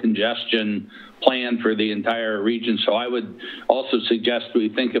whole congestion plan for the entire region. So I would also suggest we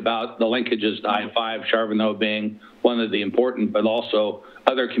think about the linkages to I-5, Charbonneau being one of the important, but also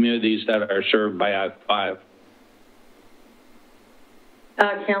other communities that are served by I-5.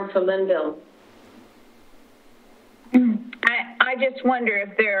 Councilor Linville. I just wonder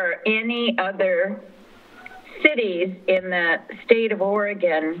if there are any other cities in the state of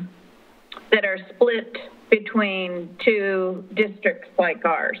Oregon that are split between two districts like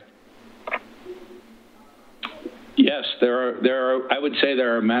ours. Yes, there are. I would say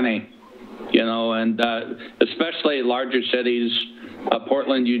there are many, you know, and especially larger cities,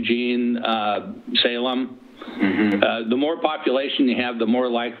 Portland, Eugene, Salem. Mm-hmm. The more population you have, the more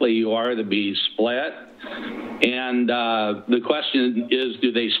likely you are to be split. And the question is,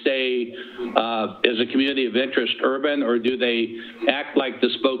 do they stay as a community of interest urban, or do they act like the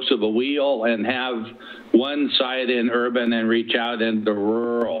spokes of a wheel and have one side in urban and reach out into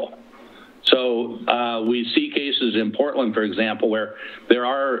rural? So we see cases in Portland, for example, where there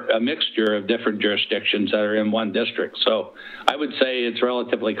are a mixture of different jurisdictions that are in one district. So I would say it's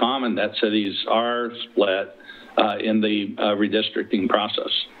relatively common that cities are split in the redistricting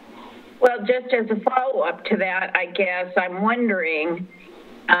process. Well, just as a follow-up to that, I guess I'm wondering,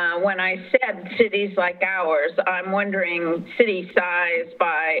 when I said cities like ours, I'm wondering city size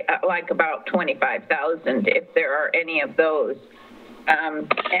by like about 25,000, if there are any of those. And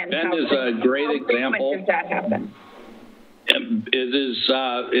Bend is a great example. Does that happen? It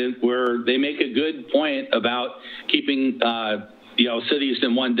is where they make a good point about keeping cities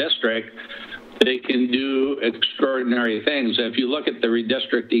in one district. They can do extraordinary things. If you look at the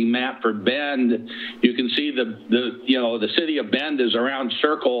redistricting map for Bend, you can see the city of Bend is around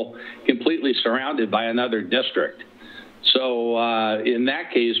circle, completely surrounded by another district. So in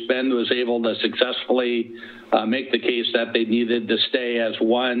that case, Bend was able to successfully make the case that they needed to stay as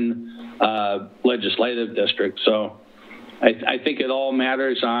one legislative district. So I think it all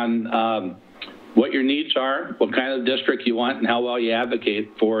matters on what your needs are, what kind of district you want, and how well you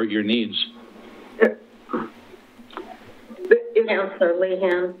advocate for your needs. Councilor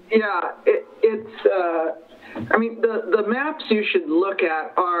Lehan. Yeah, I mean, the maps you should look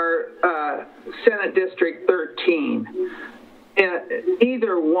at are Senate District 13.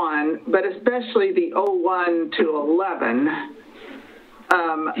 Either one, but especially the 01 to 11.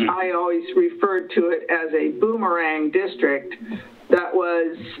 I always referred to it as a boomerang district that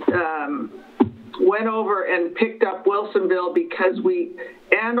was went over and picked up Wilsonville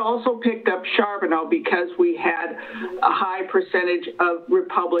and also picked up Charbonneau because we had a high percentage of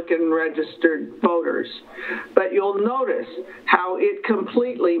Republican registered voters. But you'll notice how it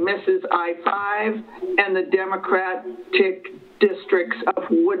completely misses I-5 and the Democratic districts of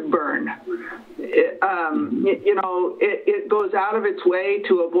Woodburn. It goes out of its way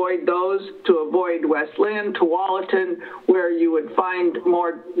to avoid those, to avoid West Lynn, Tualatin, where you would find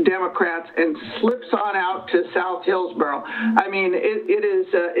more Democrats, and slips on out to South Hillsborough. I mean, it is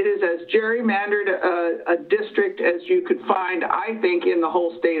as gerrymandered a district as you could find, I think, in the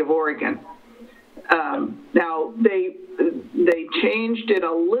whole state of Oregon. Now, they changed it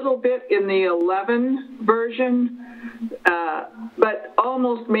a little bit in the 11 version, but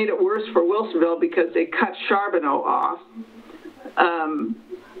almost made it worse for Wilsonville because they cut Charbonneau off,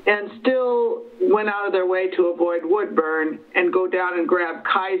 and still went out of their way to avoid Woodburn and go down and grab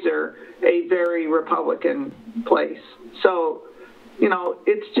Kaiser, a very Republican place. So,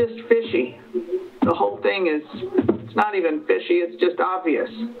 it's just fishy. The whole thing it's not even fishy, it's just obvious.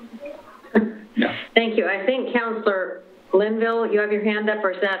 Yeah. Thank you. I think Councillor Linville, you have your hand up,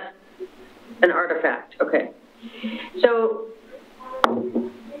 or is that an artifact? Okay. So,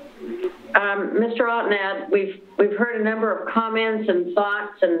 Mr. Altenad, we've heard a number of comments and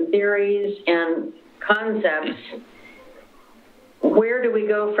thoughts and theories and concepts. Where do we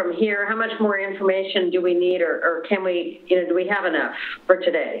go from here? How much more information do we need, or can we, do we have enough for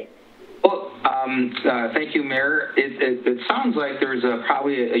today? Well, thank you, Mayor. It sounds like there's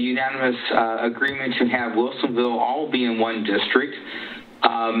probably a unanimous agreement to have Wilsonville all be in one district.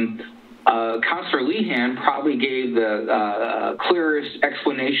 Councillor Lehan probably gave the clearest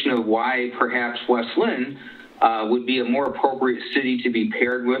explanation of why perhaps West Lynn would be a more appropriate city to be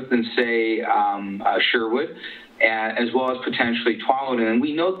paired with than, say, Sherwood, as well as potentially Tualatin. And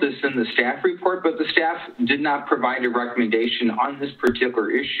we note this in the staff report, but the staff did not provide a recommendation on this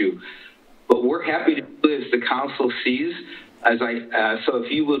particular issue. But we're happy to do as the council sees. So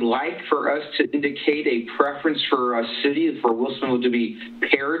if you would like for us to indicate a preference for a city for Wilsonville to be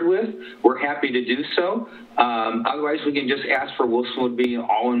paired with, we're happy to do so. Otherwise, we can just ask for Wilsonville to be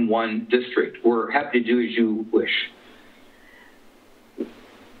all in one district. We're happy to do as you wish.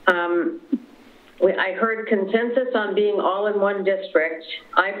 I heard consensus on being all in one district.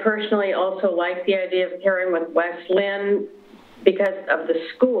 I personally also like the idea of pairing with West Lynn because of the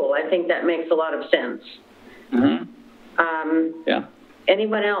school. I think that makes a lot of sense. Mm-hmm. Yeah.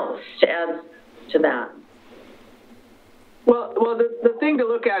 Anyone else to add to that? Well, the thing to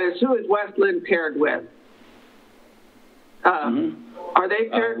look at is who is West Lynn paired with? Are they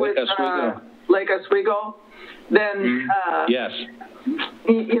paired with Lake Oswego? Then yes.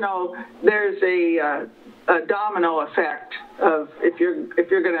 There's a domino effect of if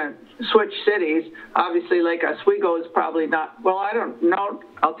you're going to switch cities. Obviously, Lake Oswego is probably not. Well, I don't know.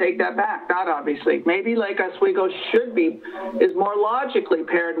 I'll take that back. Not obviously. Maybe Lake Oswego is more logically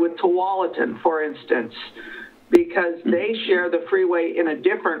paired with Tualatin, for instance, because they share the freeway in a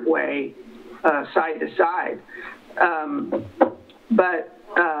different way, side to side.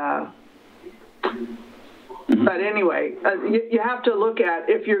 But anyway, you have to look at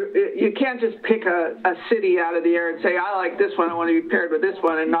you can't just pick a city out of the air and say, I like this one, I want to be paired with this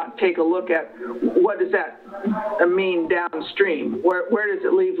one, and not take a look at what does that mean downstream. Where does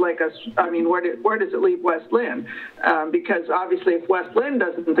it leave where does it leave West Lynn? Because obviously if West Lynn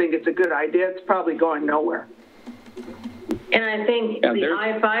doesn't think it's a good idea, it's probably going nowhere. And I think the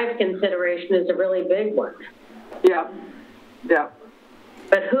I-5 consideration is a really big one. Yeah.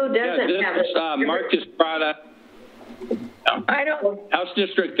 But who doesn't have it? Mark just brought up. I don't. House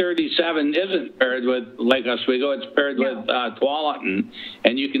District 37 isn't paired with Lake Oswego. It's paired with Tualatin,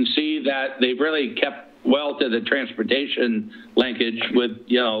 and you can see that they've really kept well to the transportation linkage with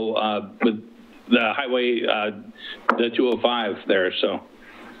with the highway, the 205 there. So.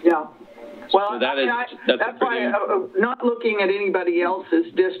 Yeah. Well, so that's why not looking at anybody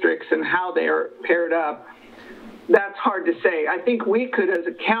else's districts and how they are paired up. That's hard to say. I think we could, as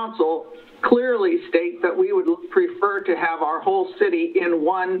a council, clearly state that we would prefer to have our whole city in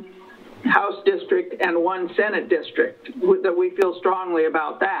one House district and one Senate district, that we feel strongly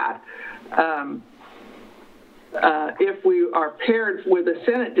about that. If we are paired with a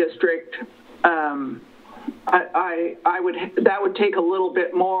Senate district, that would take a little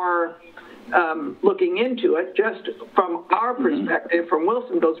bit more looking into it. Just from our perspective, from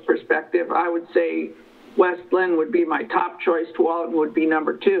Wilsonville's perspective, I would say West Lynn would be my top choice. Tualatin would be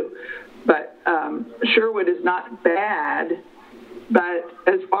number 2. But Sherwood is not bad. But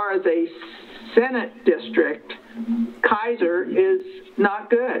as far as a Senate district, Kaiser is not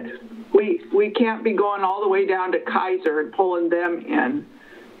good. We can't be going all the way down to Kaiser and pulling them in,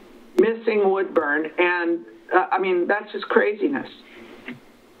 missing Woodburn. And, that's just craziness.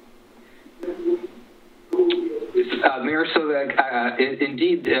 Mayor, so that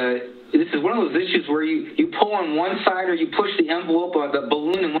indeed this is one of those issues where you pull on one side or you push the envelope of the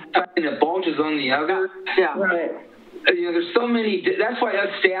balloon on one side and it bulges on the other. Yeah. Right. You know, there's so many, that's why us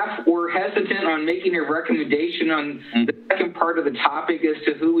staff were hesitant on making a recommendation on the second part of the topic as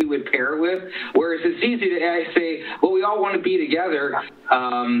to who we would pair with, whereas it's easy to say, well, we all want to be together,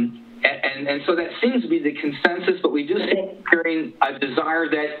 and so that seems to be the consensus, but we do see hearing a desire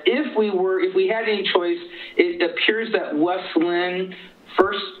that if we had any choice, it appears that West Lynn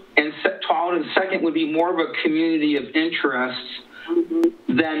first and Tualatin second would be more of a community of interest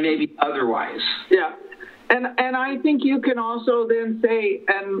than maybe otherwise. Yeah. And I think you can also then say,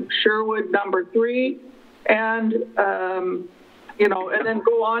 and Sherwood number 3, and, you know, and then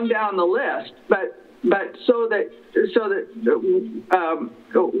go on down the list. But so that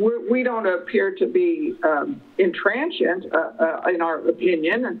we don't appear to be intransigent in our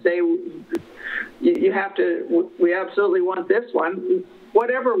opinion and say you have to, we absolutely want this one.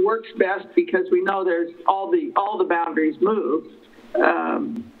 Whatever works best, because we know there's all the boundaries move.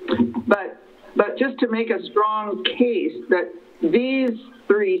 But just to make a strong case that these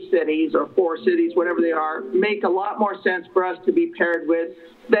 3 cities or 4 cities, whatever they are, make a lot more sense for us to be paired with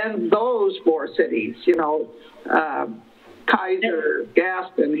than those 4 cities, you know, Kaiser,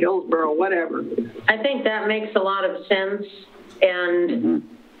 Gaston, Hillsborough, whatever. I think that makes a lot of sense. And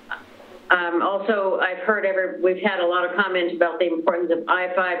also, I've heard we've had a lot of comments about the importance of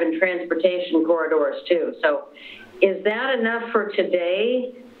I-5 and transportation corridors too. So is that enough for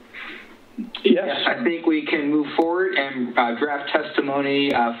today? Yes. I think we can move forward and draft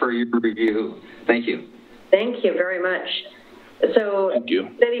testimony for your review. Thank you. Thank you very much. So, Thank you.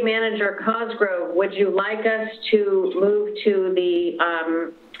 City Manager Cosgrove, would you like us to move to the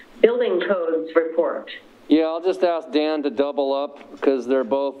building codes report? Yeah, I'll just ask Dan to double up because they're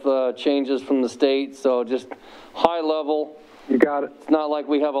both changes from the state. So just high level. You got it. It's not like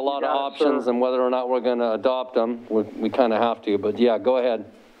we have a lot of options and whether or not we're going to adopt them. We kind of have to, but yeah, go ahead.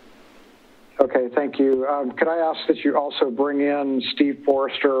 Okay, thank you. Could I ask that you also bring in Steve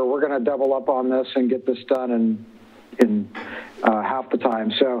Forrester? We're going to double up on this and get this done in half the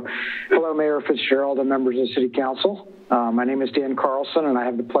time. So, hello, Mayor Fitzgerald and members of the City Council. My name is Dan Carlson, and I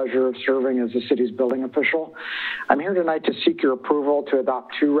have the pleasure of serving as the city's building official. I'm here tonight to seek your approval to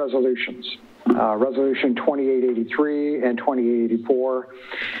adopt 2 resolutions. Resolution 2883 and 2884.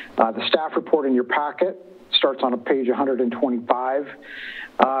 The staff report in your packet starts on page 125.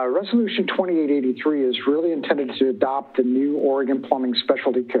 Resolution 2883 is really intended to adopt the new Oregon Plumbing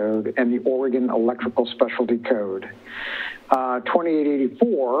Specialty Code and the Oregon Electrical Specialty Code.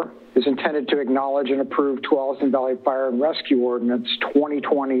 2884 is intended to acknowledge and approve Tualatin Valley Fire and Rescue Ordinance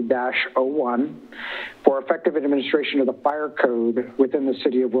 2020-01 for effective administration of the fire code within the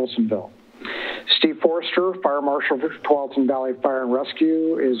city of Wilsonville. Steve Forrester, Fire Marshal for Tualatin Valley Fire and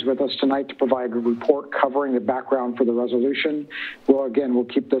Rescue, is with us tonight to provide a report covering the background for the resolution. We'll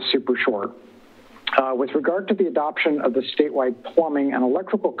keep this super short. With regard to the adoption of the statewide plumbing and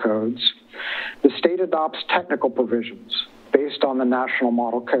electrical codes, the state adopts technical provisions based on the National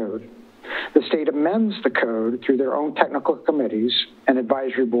Model Code. The state amends the code through their own technical committees and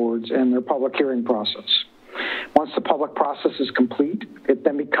advisory boards and their public hearing process. Once the public process is complete, it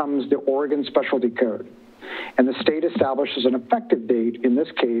then becomes the Oregon Specialty Code. And the state establishes an effective date. In this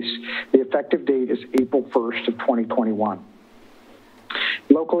case, the effective date is April 1st of 2021.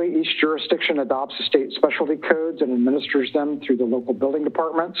 Locally, each jurisdiction adopts the state specialty codes and administers them through the local building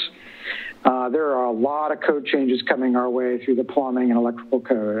departments. There are a lot of code changes coming our way through the plumbing and electrical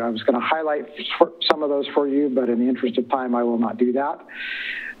code. I was going to highlight some of those for you, but in the interest of time, I will not do that.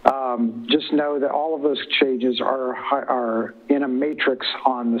 Just know that all of those changes are in a matrix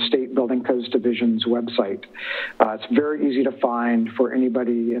on the State Building Codes Division's website. It's very easy to find for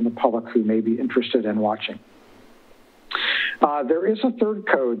anybody in the public who may be interested in watching. There is a third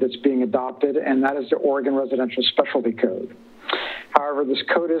code that's being adopted, and that is the Oregon Residential Specialty Code. However, this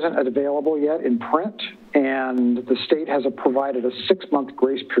code isn't available yet in print, and the state has provided a 6-month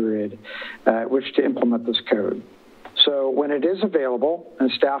grace period at which to implement this code. So when it is available and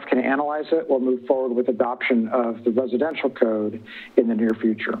staff can analyze it, we'll move forward with adoption of the residential code in the near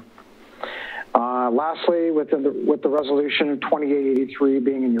future. Lastly, with the resolution 2883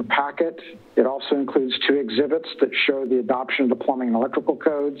 being in your packet, it also includes 2 exhibits that show the adoption of the plumbing and electrical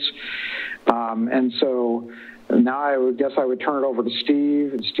codes. And so now I would turn it over to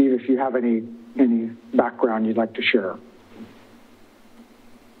Steve. And Steve, if you have any background you'd like to share.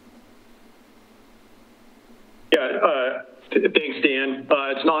 Yeah, thanks, Dan.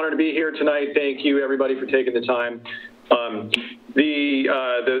 It's an honor to be here tonight. Thank you, everybody, for taking the time.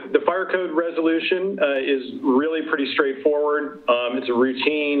 The fire code resolution is really pretty straightforward. It's a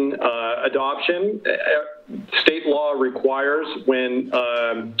routine adoption. State law requires when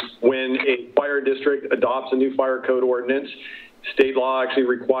a fire district adopts a new fire code ordinance, state law actually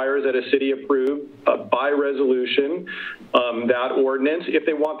requires that a city approve by resolution that ordinance if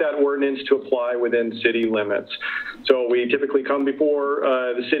they want that ordinance to apply within city limits. So we typically come before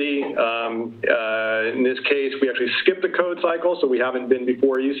the city. In this case, we actually skipped the code cycle, so we haven't been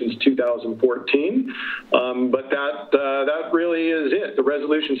before you since 2014. But that really is it. The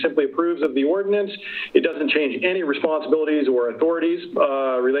resolution simply approves of the ordinance. It doesn't change any responsibilities or authorities.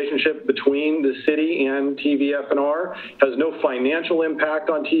 Relationship between the city and TVF&R has no financial impact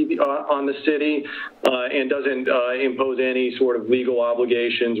on the city and doesn't impose any sort of legal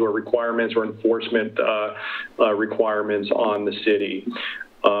obligations or requirements or enforcement requirements on the city.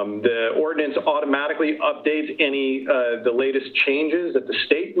 The ordinance automatically updates any the latest changes that the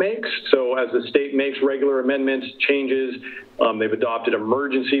state makes. So as the state makes regular amendments, changes, they've adopted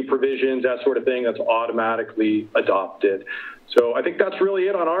emergency provisions, that sort of thing, that's automatically adopted. So I think that's really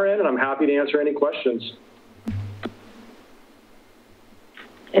it on our end, and I'm happy to answer any questions.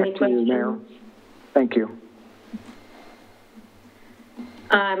 Any questions? Mayor. Thank you.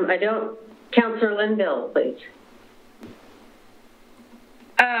 Councilor Linville, please.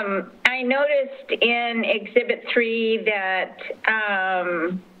 I noticed in Exhibit 3 that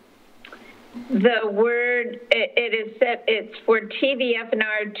the word, it is set, it's for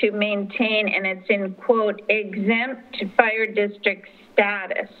TVF&R to maintain, and it's in quote, exempt fire district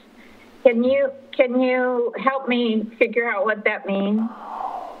status. Can you help me figure out what that means?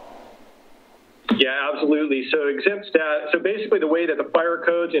 Yeah, absolutely. So exempt status. So basically, the way that the fire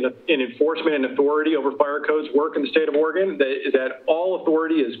codes and enforcement and authority over fire codes work in the state of Oregon is that all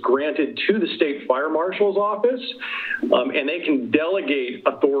authority is granted to the state fire marshal's office, and they can delegate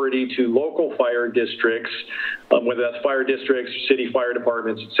authority to local fire districts, whether that's fire districts, city fire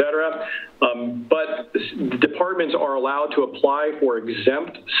departments, et cetera. But departments are allowed to apply for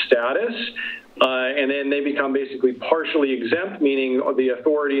exempt status. And then they become basically partially exempt, meaning the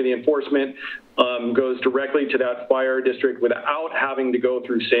authority, the enforcement goes directly to that fire district without having to go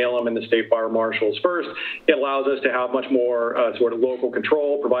through Salem and the state fire marshals first. It allows us to have much more sort of local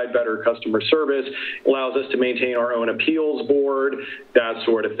control, provide better customer service, allows us to maintain our own appeals board, that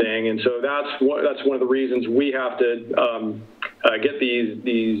sort of thing. And so that's one of the reasons we have to get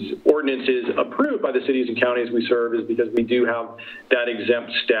these ordinances approved by the cities and counties we serve, is because we do have that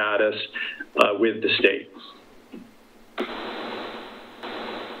exempt status with the state.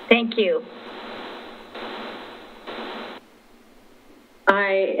 Thank you.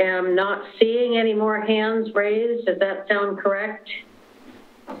 I am not seeing any more hands raised. Does that sound correct?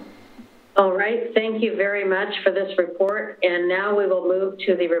 All right, thank you very much for this report. And now we will move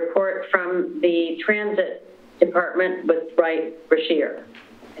to the report from the Transit Department with Wright Brashear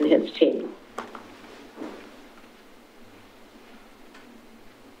and his team.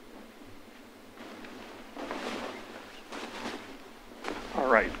 All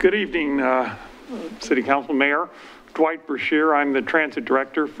right, good evening, City Council, Mayor. Dwight Brashear, I'm the Transit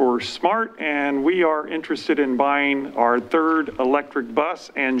Director for SMART, and we are interested in buying our third electric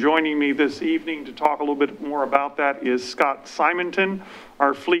bus. And joining me this evening to talk a little bit more about that is Scott Simonton,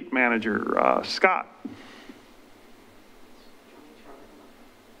 our Fleet Manager. Scott.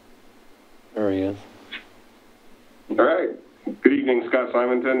 There he is. All right. Good evening, Scott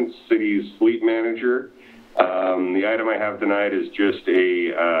Simonton, City's Fleet Manager. The item I have tonight is just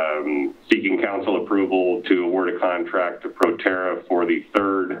a seeking council approval to award a contract to Proterra for the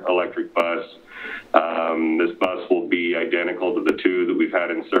third electric bus. This bus will be identical to the two that we've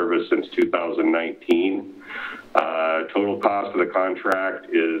had in service since 2019. Total cost of the contract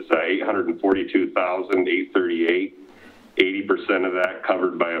is $842,838. 80% of that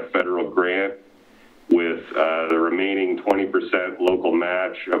covered by a federal grant, with the remaining 20% local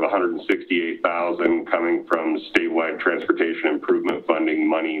match of $168,000 coming from statewide transportation improvement funding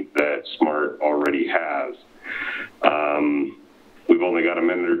money that SMART already has. We've only got a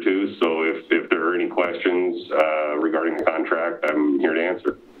minute or two, so if there are any questions regarding the contract, I'm here to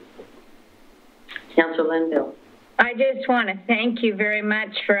answer. Councilor Linville. I just want to thank you very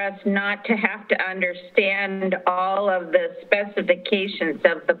much for us not to have to understand all of the specifications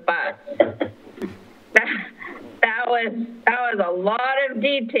of the bus. That was a lot of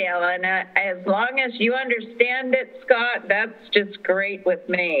detail, and as long as you understand it, Scott, that's just great with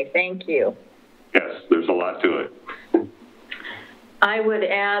me. Thank you. Yes, there's a lot to it. I would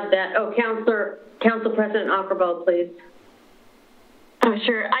add that, Council President Ackerbo, please. Oh,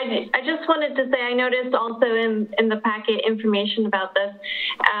 sure. I just wanted to say, I noticed also in the packet information about this,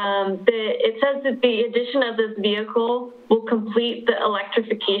 it says that the addition of this vehicle will complete the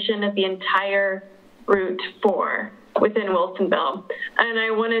electrification of the entire Route 4 within Wilsonville. And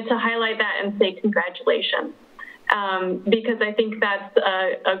I wanted to highlight that and say congratulations. Because I think that's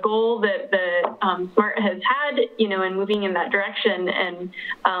a goal that the SMART has had, you know, and moving in that direction, and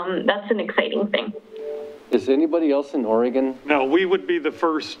that's an exciting thing. Is anybody else in Oregon? No, we would be the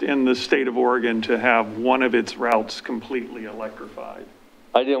first in the state of Oregon to have one of its routes completely electrified.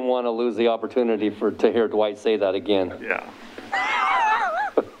 I didn't want to lose the opportunity to hear Dwight say that again. Yeah.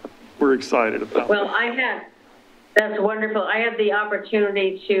 We're excited about Well, that's wonderful. I had the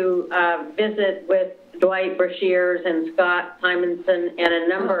opportunity to visit with Dwight Brashears and Scott Simonson and a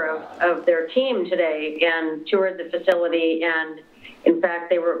number of their team today and toured the facility. And in fact,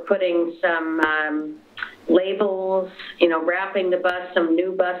 they were putting some labels, you know, wrapping the bus, some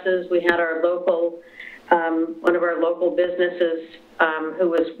new buses. We had our local, one of our local businesses who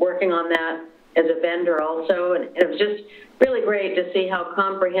was working on that as a vendor also. And it was just really great to see how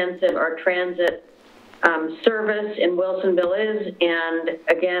comprehensive our transit service in Wilsonville is, and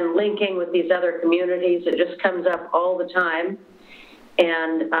again, linking with these other communities. It just comes up all the time,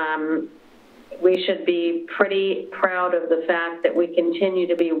 and we should be pretty proud of the fact that we continue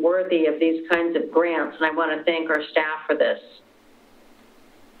to be worthy of these kinds of grants, and I want to thank our staff for this.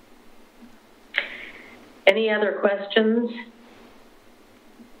 Any other questions?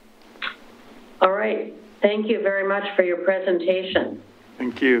 All right, thank you very much for your presentation.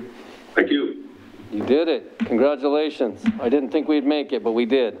 Thank you. Thank you. You did it. Congratulations. I didn't think we'd make it, but we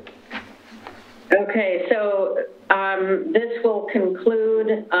did. Okay, so this will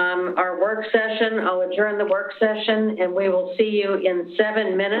conclude our work session. I'll adjourn the work session, and we will see you in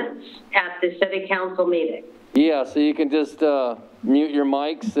 7 minutes at the City Council meeting. Yeah, so you can just mute your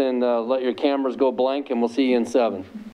mics and let your cameras go blank, and we'll see you in 7.